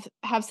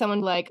have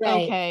someone like,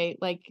 okay,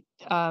 like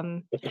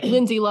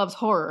Lindsay loves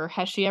horror.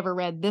 Has she ever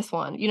read this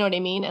one? You know what I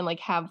mean? And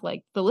like have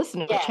like the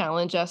listener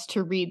challenge us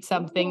to read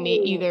something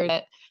either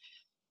that,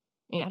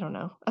 I don't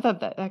know. I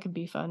thought that could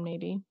be fun.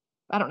 Maybe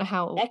I don't know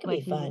how that could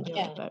be fun.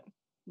 But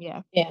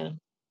yeah.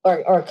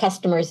 Or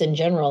customers in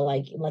general,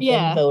 like let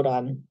them vote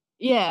on.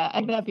 Yeah, I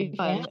think that'd be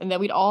fun, and then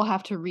we'd all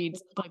have to read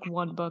like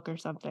one book or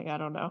something. I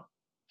don't know.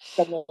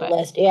 From the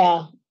list,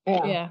 yeah,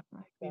 that'd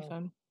be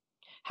fun.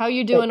 How are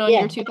you doing on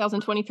your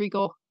 2023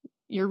 goal?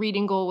 Your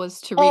reading goal was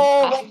to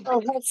read.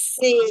 Let's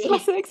see.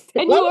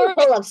 And you are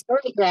full of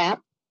Storygraph.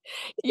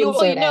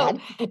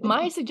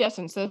 My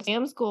suggestion. So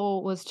Sam's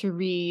goal was to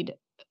read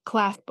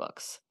classic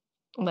books,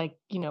 like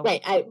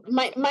Right.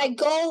 My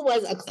goal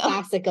was a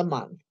classic a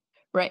month.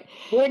 Right.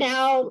 We're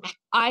now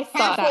I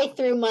thought halfway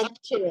through month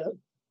 2.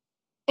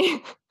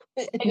 and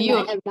you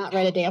I have not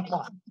read a damn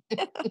one.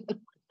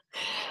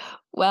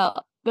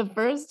 Well, the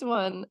first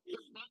one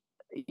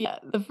you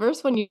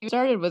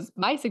started was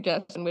my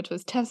suggestion, which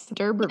was Tess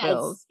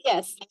D'Urbervilles.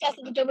 Yes, Tess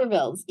of the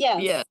D'Urbervilles.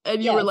 Yes. Yeah,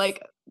 and you're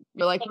like,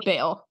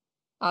 bail.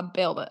 I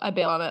bail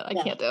on it. I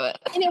can't do it.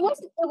 And it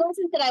wasn't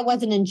that I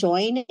wasn't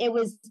enjoying it. It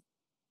was,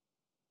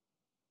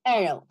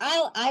 I don't know.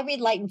 I read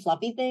light and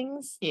fluffy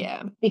things.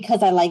 Yeah.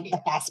 Because I like the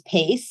fast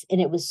pace,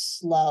 and it was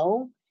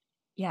slow.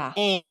 Yeah.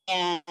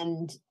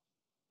 And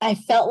I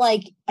felt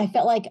like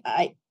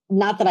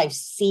not that I've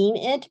seen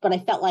it, but I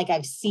felt like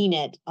I've seen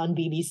it on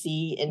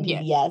BBC and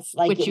PBS. Yeah.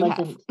 Like Which it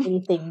wasn't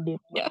anything new,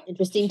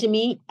 interesting to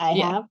me. I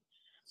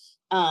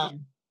have.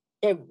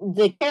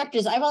 The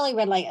characters, I've only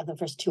read like the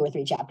first 2 or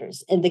 3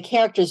 chapters, and the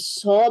characters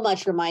so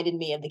much reminded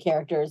me of the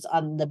characters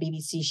on the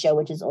BBC show,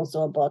 which is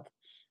also a book,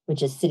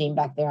 which is sitting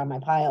back there on my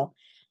pile.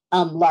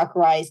 Lark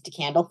Rise to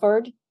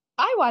Candleford.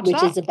 I watched which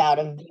that. is about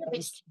a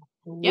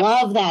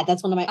love that.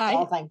 That's one of my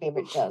all-time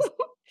favorite shows.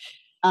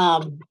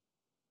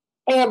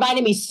 It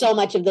reminded me so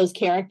much of those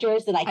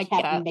characters that I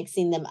kept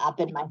mixing them up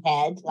in my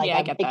head.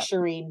 Like I'm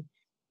picturing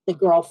the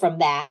girl from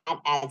that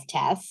as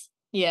Tess.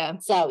 Yeah.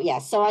 So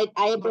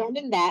I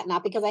abandoned that,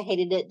 not because I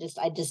hated it,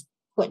 I just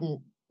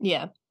couldn't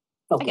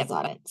focus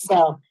on it.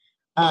 So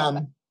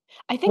I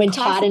think when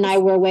Todd and I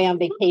were away on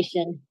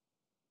vacation.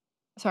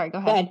 Sorry, go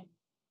ahead.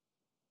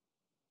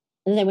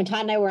 And then when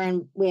Todd and I were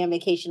away on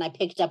vacation, I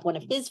picked up one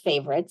of his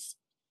favorites.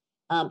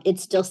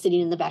 It's still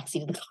sitting in the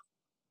backseat of the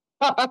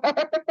car.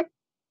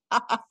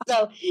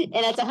 So,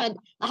 and it's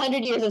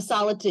 100 Years of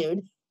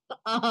Solitude.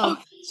 Good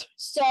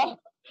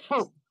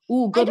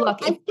luck.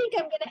 I think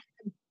I'm gonna.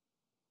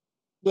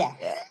 Yeah.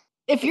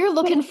 If you're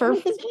looking for,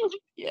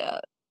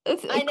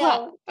 I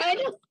know.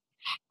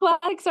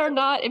 Classics are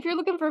not. If you're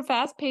looking for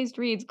fast-paced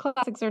reads,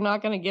 classics are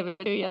not going to give it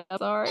to you.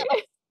 Sorry.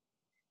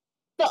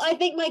 So I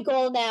think my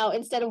goal now,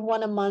 instead of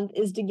 1 a month,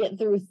 is to get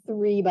through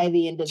 3 by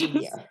the end of the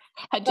year.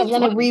 I'm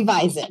going to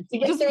revise it to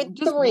get through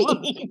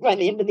 3 by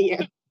the end of the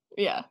year.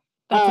 Yeah.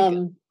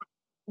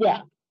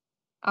 Yeah.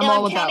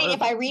 I'm counting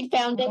if I read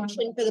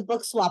Foundation for the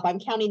book swap. I'm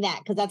counting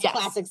that because that's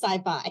classic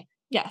sci-fi.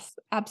 Yes,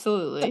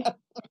 absolutely.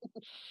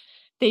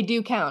 They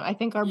do count. I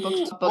think our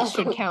books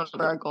should count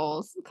for our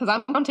goals, because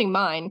I'm counting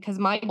mine, because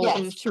my goal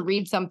is to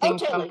read something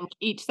from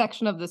each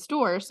section of the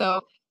store.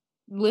 So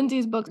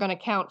Lindsay's book's going to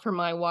count for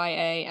my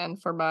YA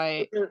and for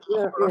my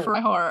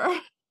horror.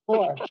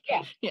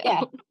 Yeah.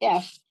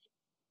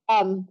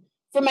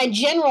 For my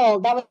general,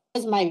 that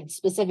was my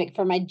specific.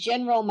 For my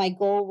general, my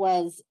goal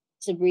was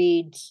to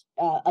read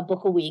a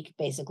book a week,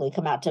 basically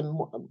come out to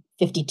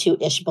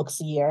 52-ish books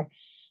a year.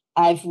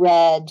 I've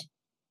read.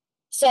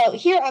 So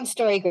here on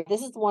StoryGrid,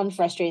 this is one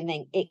frustrating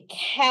thing. It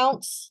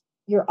counts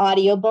your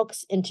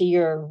audiobooks into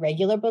your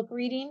regular book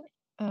reading.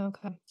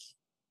 Okay.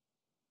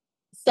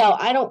 So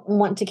I don't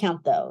want to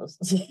count those.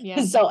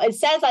 Yeah. So it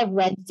says I've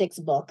read 6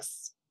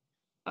 books.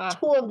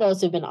 2 of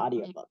those have been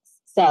audiobooks.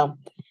 So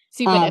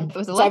see, but if it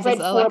was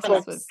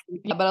Alexis,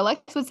 but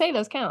Alexis would say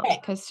those count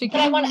because she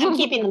can. I'm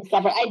keeping them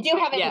separate. I do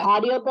have an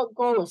audiobook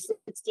goal of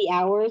 60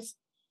 hours,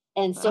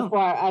 and so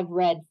far I've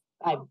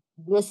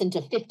listened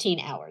to 15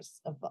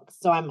 hours of books.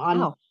 So I'm on.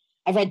 Wow.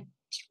 I've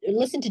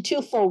listened to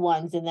 2 full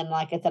ones, and then,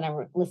 like I said,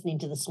 I'm listening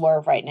to The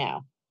Swerve right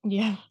now.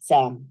 Yeah.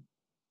 So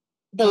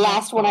the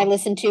last one I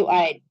listened to,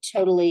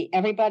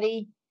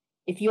 everybody,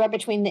 if you are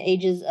between the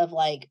ages of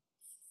like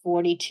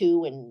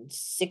 42 and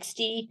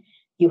 60,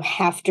 you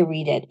have to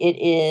read it. It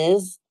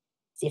is,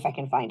 see if I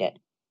can find it.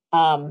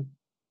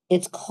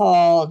 It's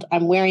called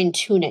I'm Wearing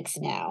Tunics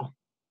Now.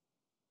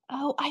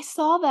 Oh, I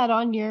saw that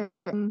on your,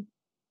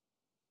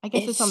 I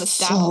guess it's on the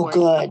staff board. So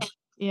good.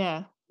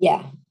 Yeah.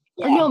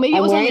 Or no, maybe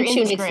it was on your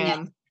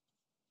Instagram.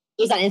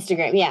 It was on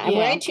Instagram. Yeah. I'm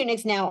Wearing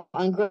Tunics Now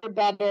on Good,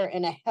 Better,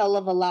 and a Hell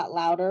of a Lot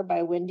Louder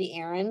by Wendy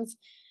Aarons.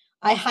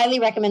 I highly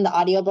recommend the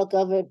audiobook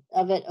of it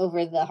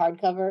over the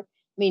hardcover. I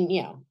mean,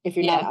 if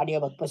you're not an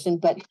audiobook person,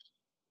 but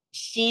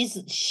she's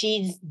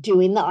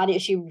doing the audio,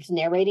 she's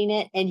narrating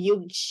it, and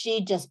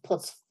she just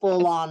puts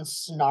full on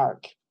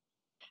snark.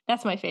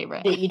 That's my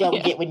favorite. That you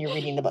don't get when you're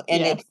reading the book.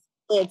 And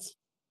it's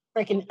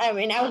freaking, I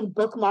mean, I was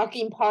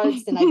bookmarking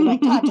parts, and I'd be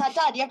like,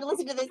 Todd, you have to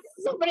listen to this. This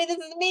is so funny. This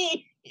is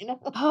me.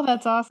 Oh,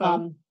 that's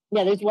awesome.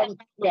 There's one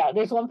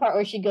part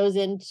where she goes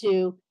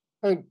into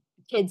her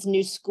kid's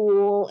new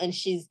school, and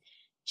she's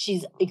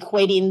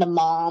equating the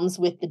moms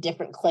with the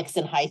different cliques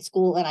in high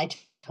school, and I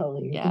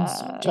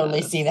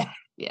totally see that.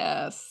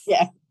 Yes.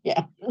 Yeah.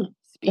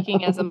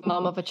 Speaking as a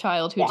mom of a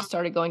child who just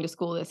started going to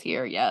school this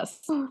year, yes.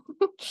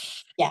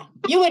 Yeah,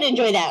 you would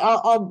enjoy that.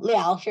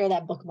 I'll share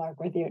that bookmark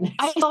with you.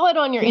 I saw it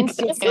on your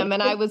Instagram,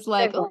 and I was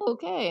like, "Oh,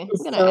 okay,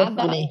 I'm gonna add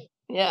that."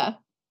 Yeah.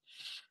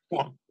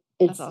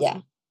 It's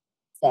awesome.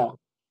 So.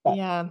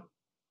 Yeah.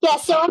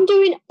 So I'm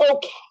doing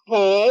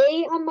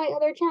okay on my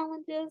other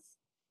challenges.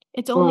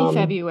 It's only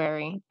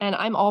February, and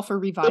I'm all for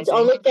revising. It's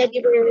only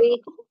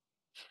February,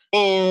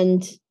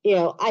 and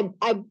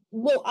I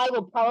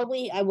will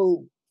probably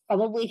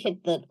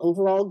hit the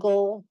overall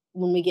goal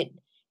when we get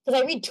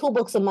because I read 2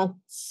 books a month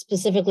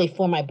specifically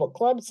for my book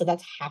club. So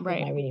that's half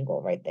Right. of my reading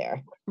goal right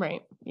there.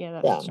 Right.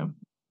 Yeah, that's true.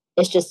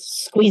 It's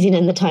just squeezing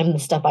in the time and the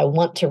stuff I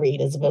want to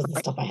read as opposed to the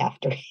stuff I have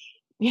to read.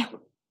 Yeah.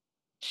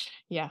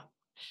 Yeah.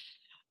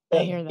 I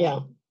hear that. Yeah.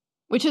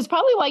 Which is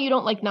probably why you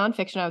don't like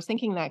nonfiction. I was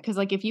thinking that because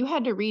like if you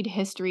had to read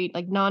history,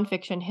 like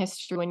nonfiction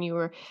history when you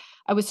were,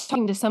 I was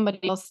talking to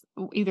somebody else,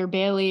 either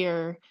Bailey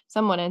or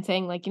someone, and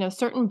saying like,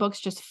 certain books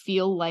just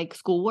feel like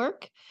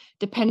schoolwork,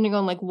 depending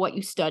on like what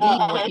you study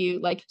and what you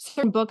like.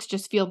 Certain books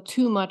just feel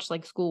too much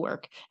like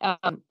schoolwork.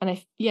 And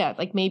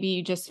like maybe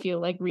you just feel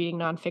like reading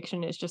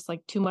nonfiction is just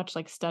like too much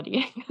like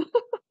studying.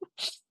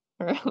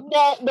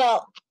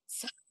 No,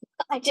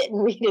 I didn't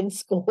read in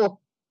school.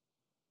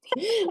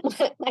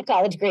 My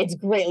college grades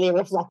greatly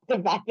reflect the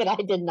fact that I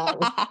did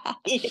not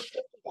read in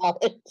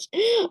college,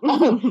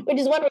 which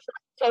is one reason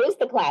I chose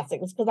the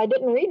classics because I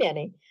didn't read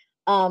any.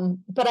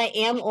 But I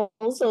am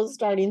also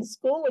starting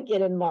school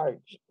again in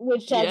March,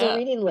 which has a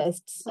reading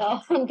list.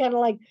 So I'm kind of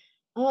like,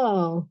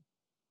 oh,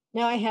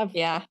 now I have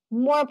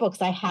more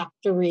books I have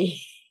to read.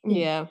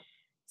 Yeah.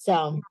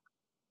 So,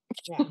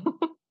 yeah.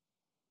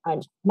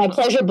 My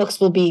pleasure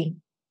books will be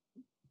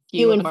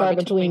few and far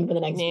between for the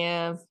next.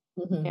 Yeah.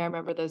 Yeah, I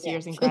remember those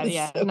years in grad.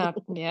 Yeah,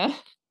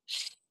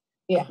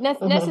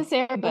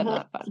 necessary, but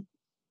not fun.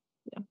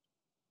 Yeah.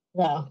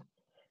 No,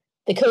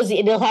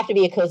 it'll have to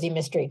be a cozy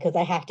mystery because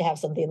I have to have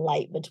something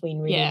light between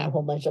reading a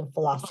whole bunch of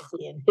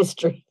philosophy and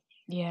history.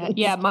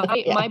 Yeah.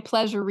 My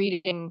pleasure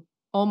reading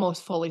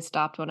almost fully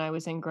stopped when I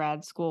was in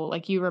grad school.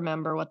 Like you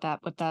remember what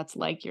that's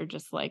like. You're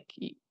just like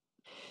the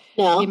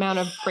amount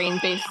of brain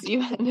base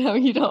you no,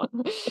 you don't.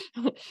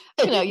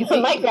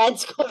 My grad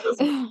school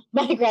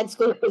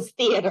was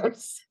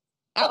theaters.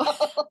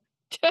 Oh,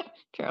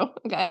 true.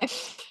 Okay.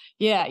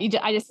 Yeah,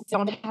 I just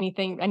don't have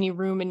any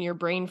room in your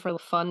brain for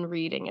fun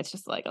reading. It's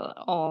just like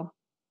all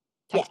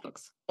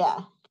textbooks.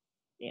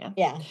 Yeah.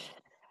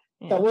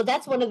 So, well,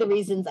 that's one of the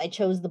reasons I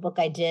chose the book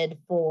I did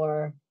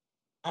for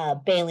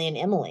Bailey and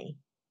Emily.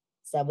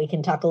 So we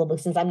can talk a little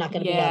bit since I'm not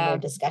going to be on their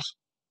discussion.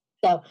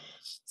 So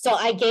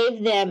I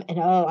gave them,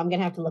 and I'm going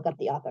to have to look up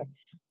the author.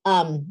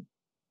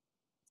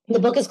 The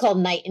book is called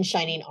Knight in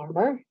Shining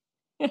Armor,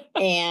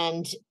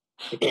 and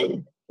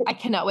I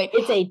cannot wait.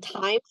 It's a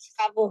time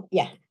travel.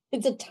 Yeah,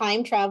 it's a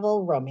time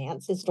travel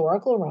romance,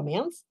 historical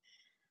romance.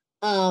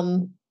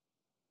 And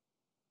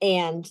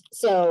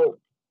so,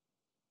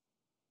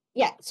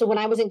 so when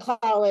I was in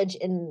college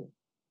and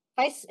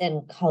high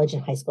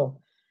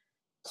school,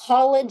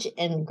 college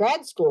and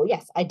grad school,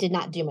 yes, I did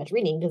not do much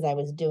reading because I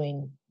was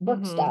doing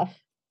work stuff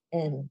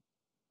and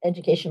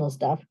educational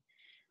stuff.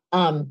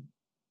 That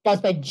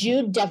was by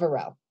Jude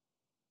Devereux.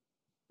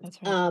 That's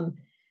right.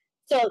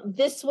 So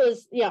this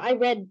was, I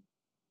read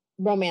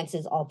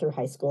romances all through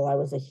high school. I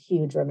was a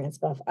huge romance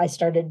buff. I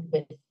started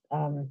with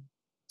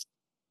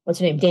what's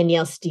her name,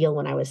 Danielle Steele,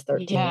 when I was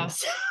 13.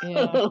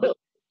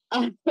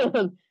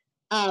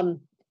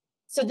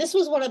 So this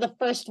was one of the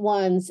first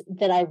ones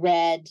that I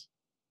read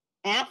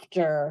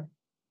after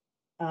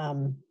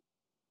getting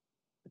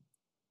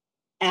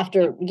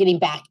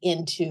back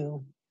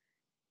into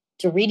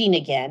reading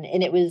again,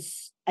 and it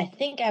was, I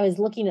think I was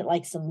looking at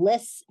like some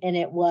lists, and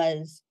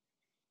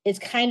it's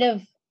kind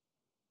of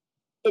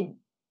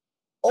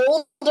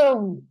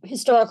older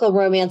historical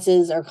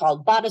romances are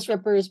called bodice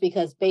rippers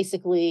because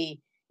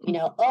basically,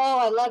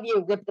 I love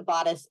you, rip the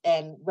bodice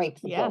and rape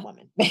the poor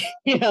woman.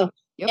 And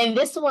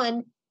this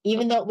one,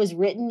 even though it was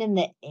written in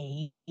the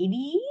 80s,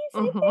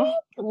 I think,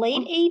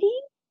 late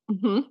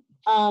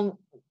 80s,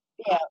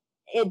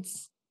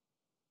 it's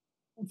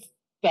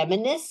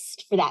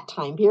feminist for that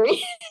time period.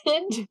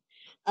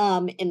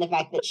 In the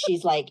fact that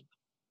she's like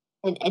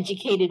an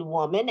educated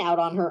woman out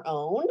on her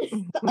own.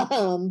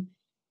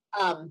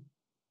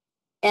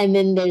 And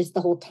then there's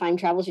the whole time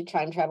travel. She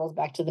time travels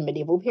back to the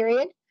medieval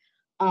period.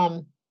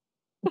 But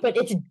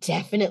it's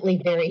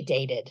definitely very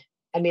dated.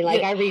 I mean,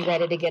 like I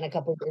reread it again a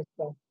couple of years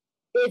ago.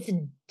 It's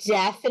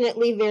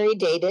definitely very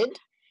dated.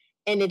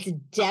 And it's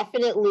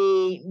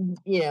definitely,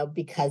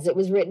 because it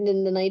was written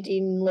in the late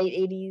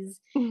 80s,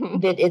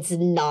 that it's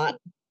not,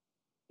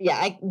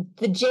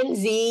 the Gen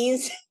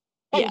Zs,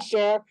 I'm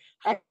sure,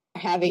 are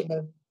having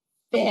a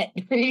fit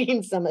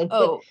reading some of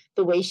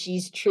the way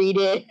she's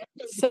treated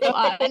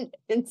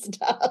and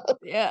stuff.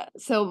 Yeah.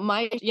 So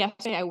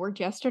yesterday I worked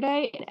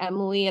yesterday, and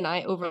Emily and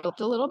I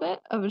overlapped a little bit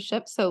of a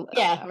shift. So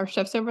our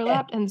shifts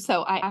overlapped. And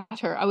so I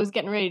asked her, I was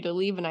getting ready to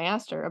leave, and I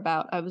asked her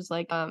about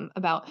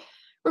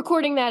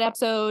recording that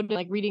episode,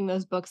 like reading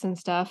those books and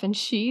stuff. And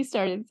she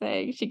started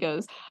saying, she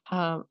goes,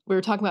 we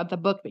were talking about the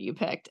book that you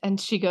picked. And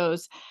she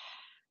goes,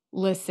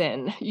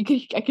 listen,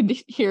 I could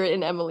hear it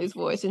in Emily's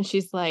voice. And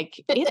she's like,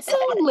 it's a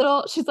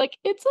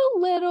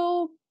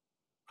little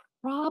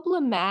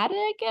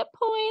problematic at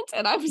points.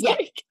 And I was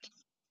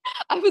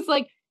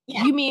like,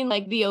 you mean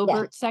like the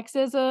overt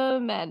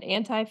sexism and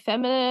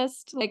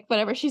anti-feminist, like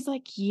whatever? She's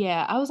like,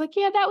 yeah. I was like,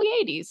 yeah, that was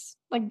the 80s.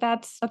 Like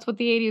that's what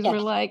the 80s were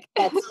like.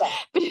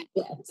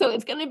 So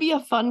it's going to be a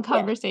fun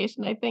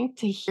conversation, I think,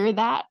 to hear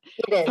that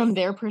from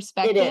their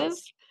perspective.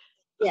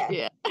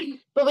 Yeah.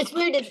 But what's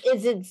weird is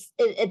it's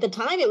at the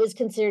time it was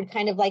considered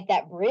kind of like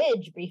that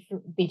bridge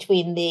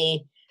between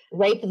the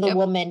rape of the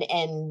woman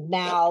and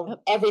now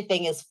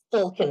everything is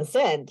full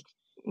consent.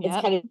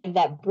 It's kind of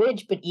that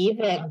bridge, but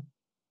even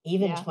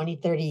 20,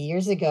 30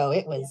 years ago,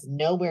 it was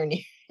nowhere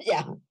near.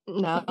 Yeah.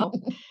 No.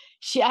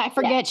 I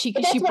forget she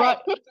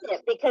brought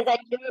it because I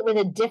knew it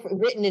was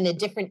written in a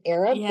different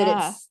era,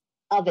 but it's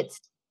of its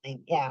time.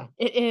 Yeah.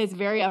 It is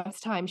very of its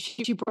time.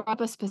 She brought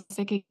up a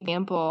specific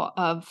example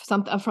of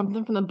something from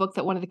the book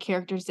that one of the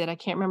characters did. I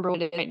can't remember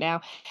what it is right now.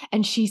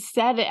 And she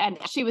said it, and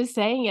she was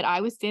saying it.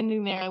 I was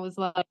standing there. I was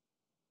like,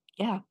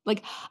 yeah,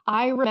 like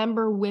I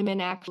remember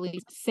women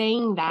actually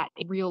saying that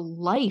in real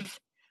life.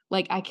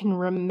 Like I can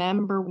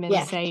remember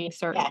women saying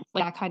certain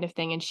like that kind of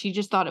thing. And she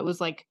just thought it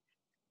was like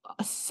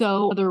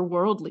so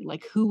otherworldly.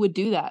 Like who would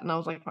do that? And I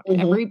was like,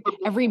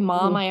 every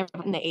mom I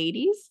ever in the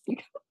 80s.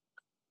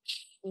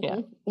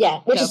 Yeah,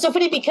 which is so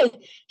funny because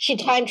she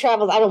time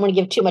travels. I don't want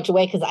to give too much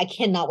away because I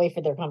cannot wait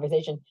for their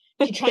conversation.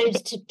 She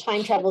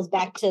time travels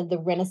back to the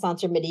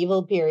Renaissance or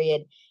medieval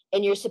period,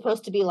 and you're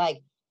supposed to be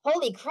like,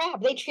 holy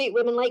crap, they treat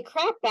women like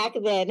crap back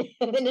then.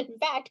 And then in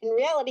fact, in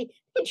reality,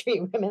 they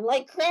treat women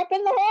like crap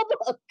in the whole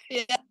book.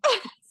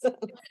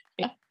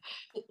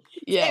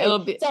 It'll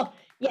be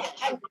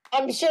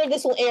I'm sure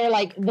this will air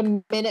like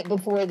the minute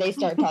before they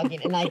start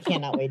talking, and I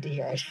cannot wait to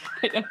hear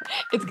it.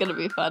 It's gonna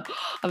be fun.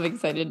 I'm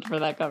excited for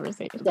that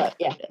conversation. So,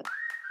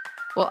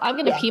 well, I'm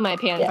gonna pee my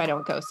pants if I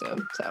don't go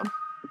soon. So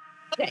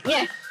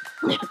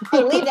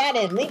leave that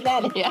in.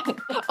 Yeah.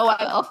 Oh,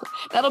 I will.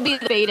 That'll be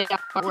the beta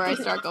part where I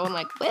start going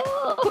like,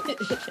 well.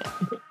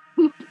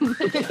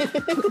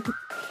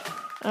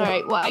 All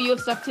right. Well, you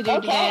have stuff to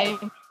do today,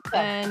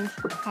 and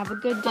have a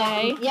good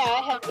day.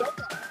 I have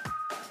yoga.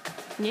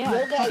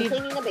 Yeah.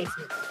 Cleaning the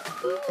basement.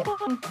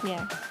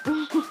 Yeah.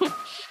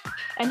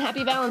 And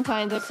happy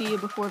Valentine's. I'll see you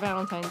before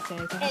Valentine's Day.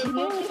 So happy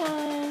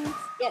Valentine's.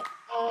 Yeah.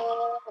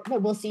 No,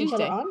 we'll see each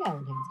other on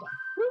Valentine's Day.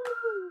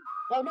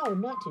 Oh, no,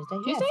 not Tuesday.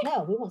 Tuesday? Yes,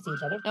 no, we won't see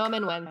each other. No, I'm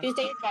in Wednesday.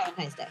 Tuesday is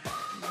Valentine's Day.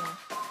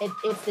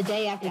 It's the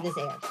day after this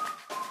airs.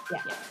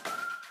 Yeah.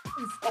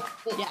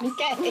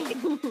 Okay.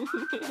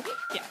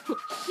 Yeah.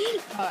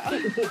 All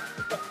right.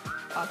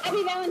 Awesome.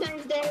 Happy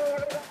Valentine's Day,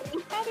 everybody.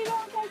 Happy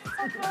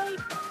Valentine's Day.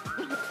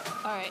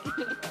 All right.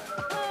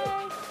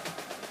 Bye.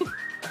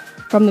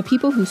 From the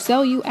people who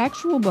sell you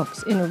actual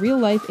books in a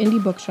real-life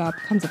indie bookshop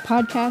comes a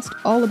podcast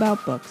all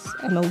about books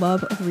and the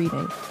love of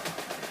reading.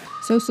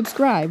 So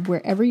subscribe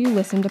wherever you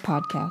listen to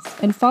podcasts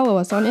and follow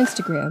us on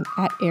Instagram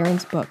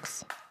 @Aaron's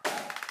Books.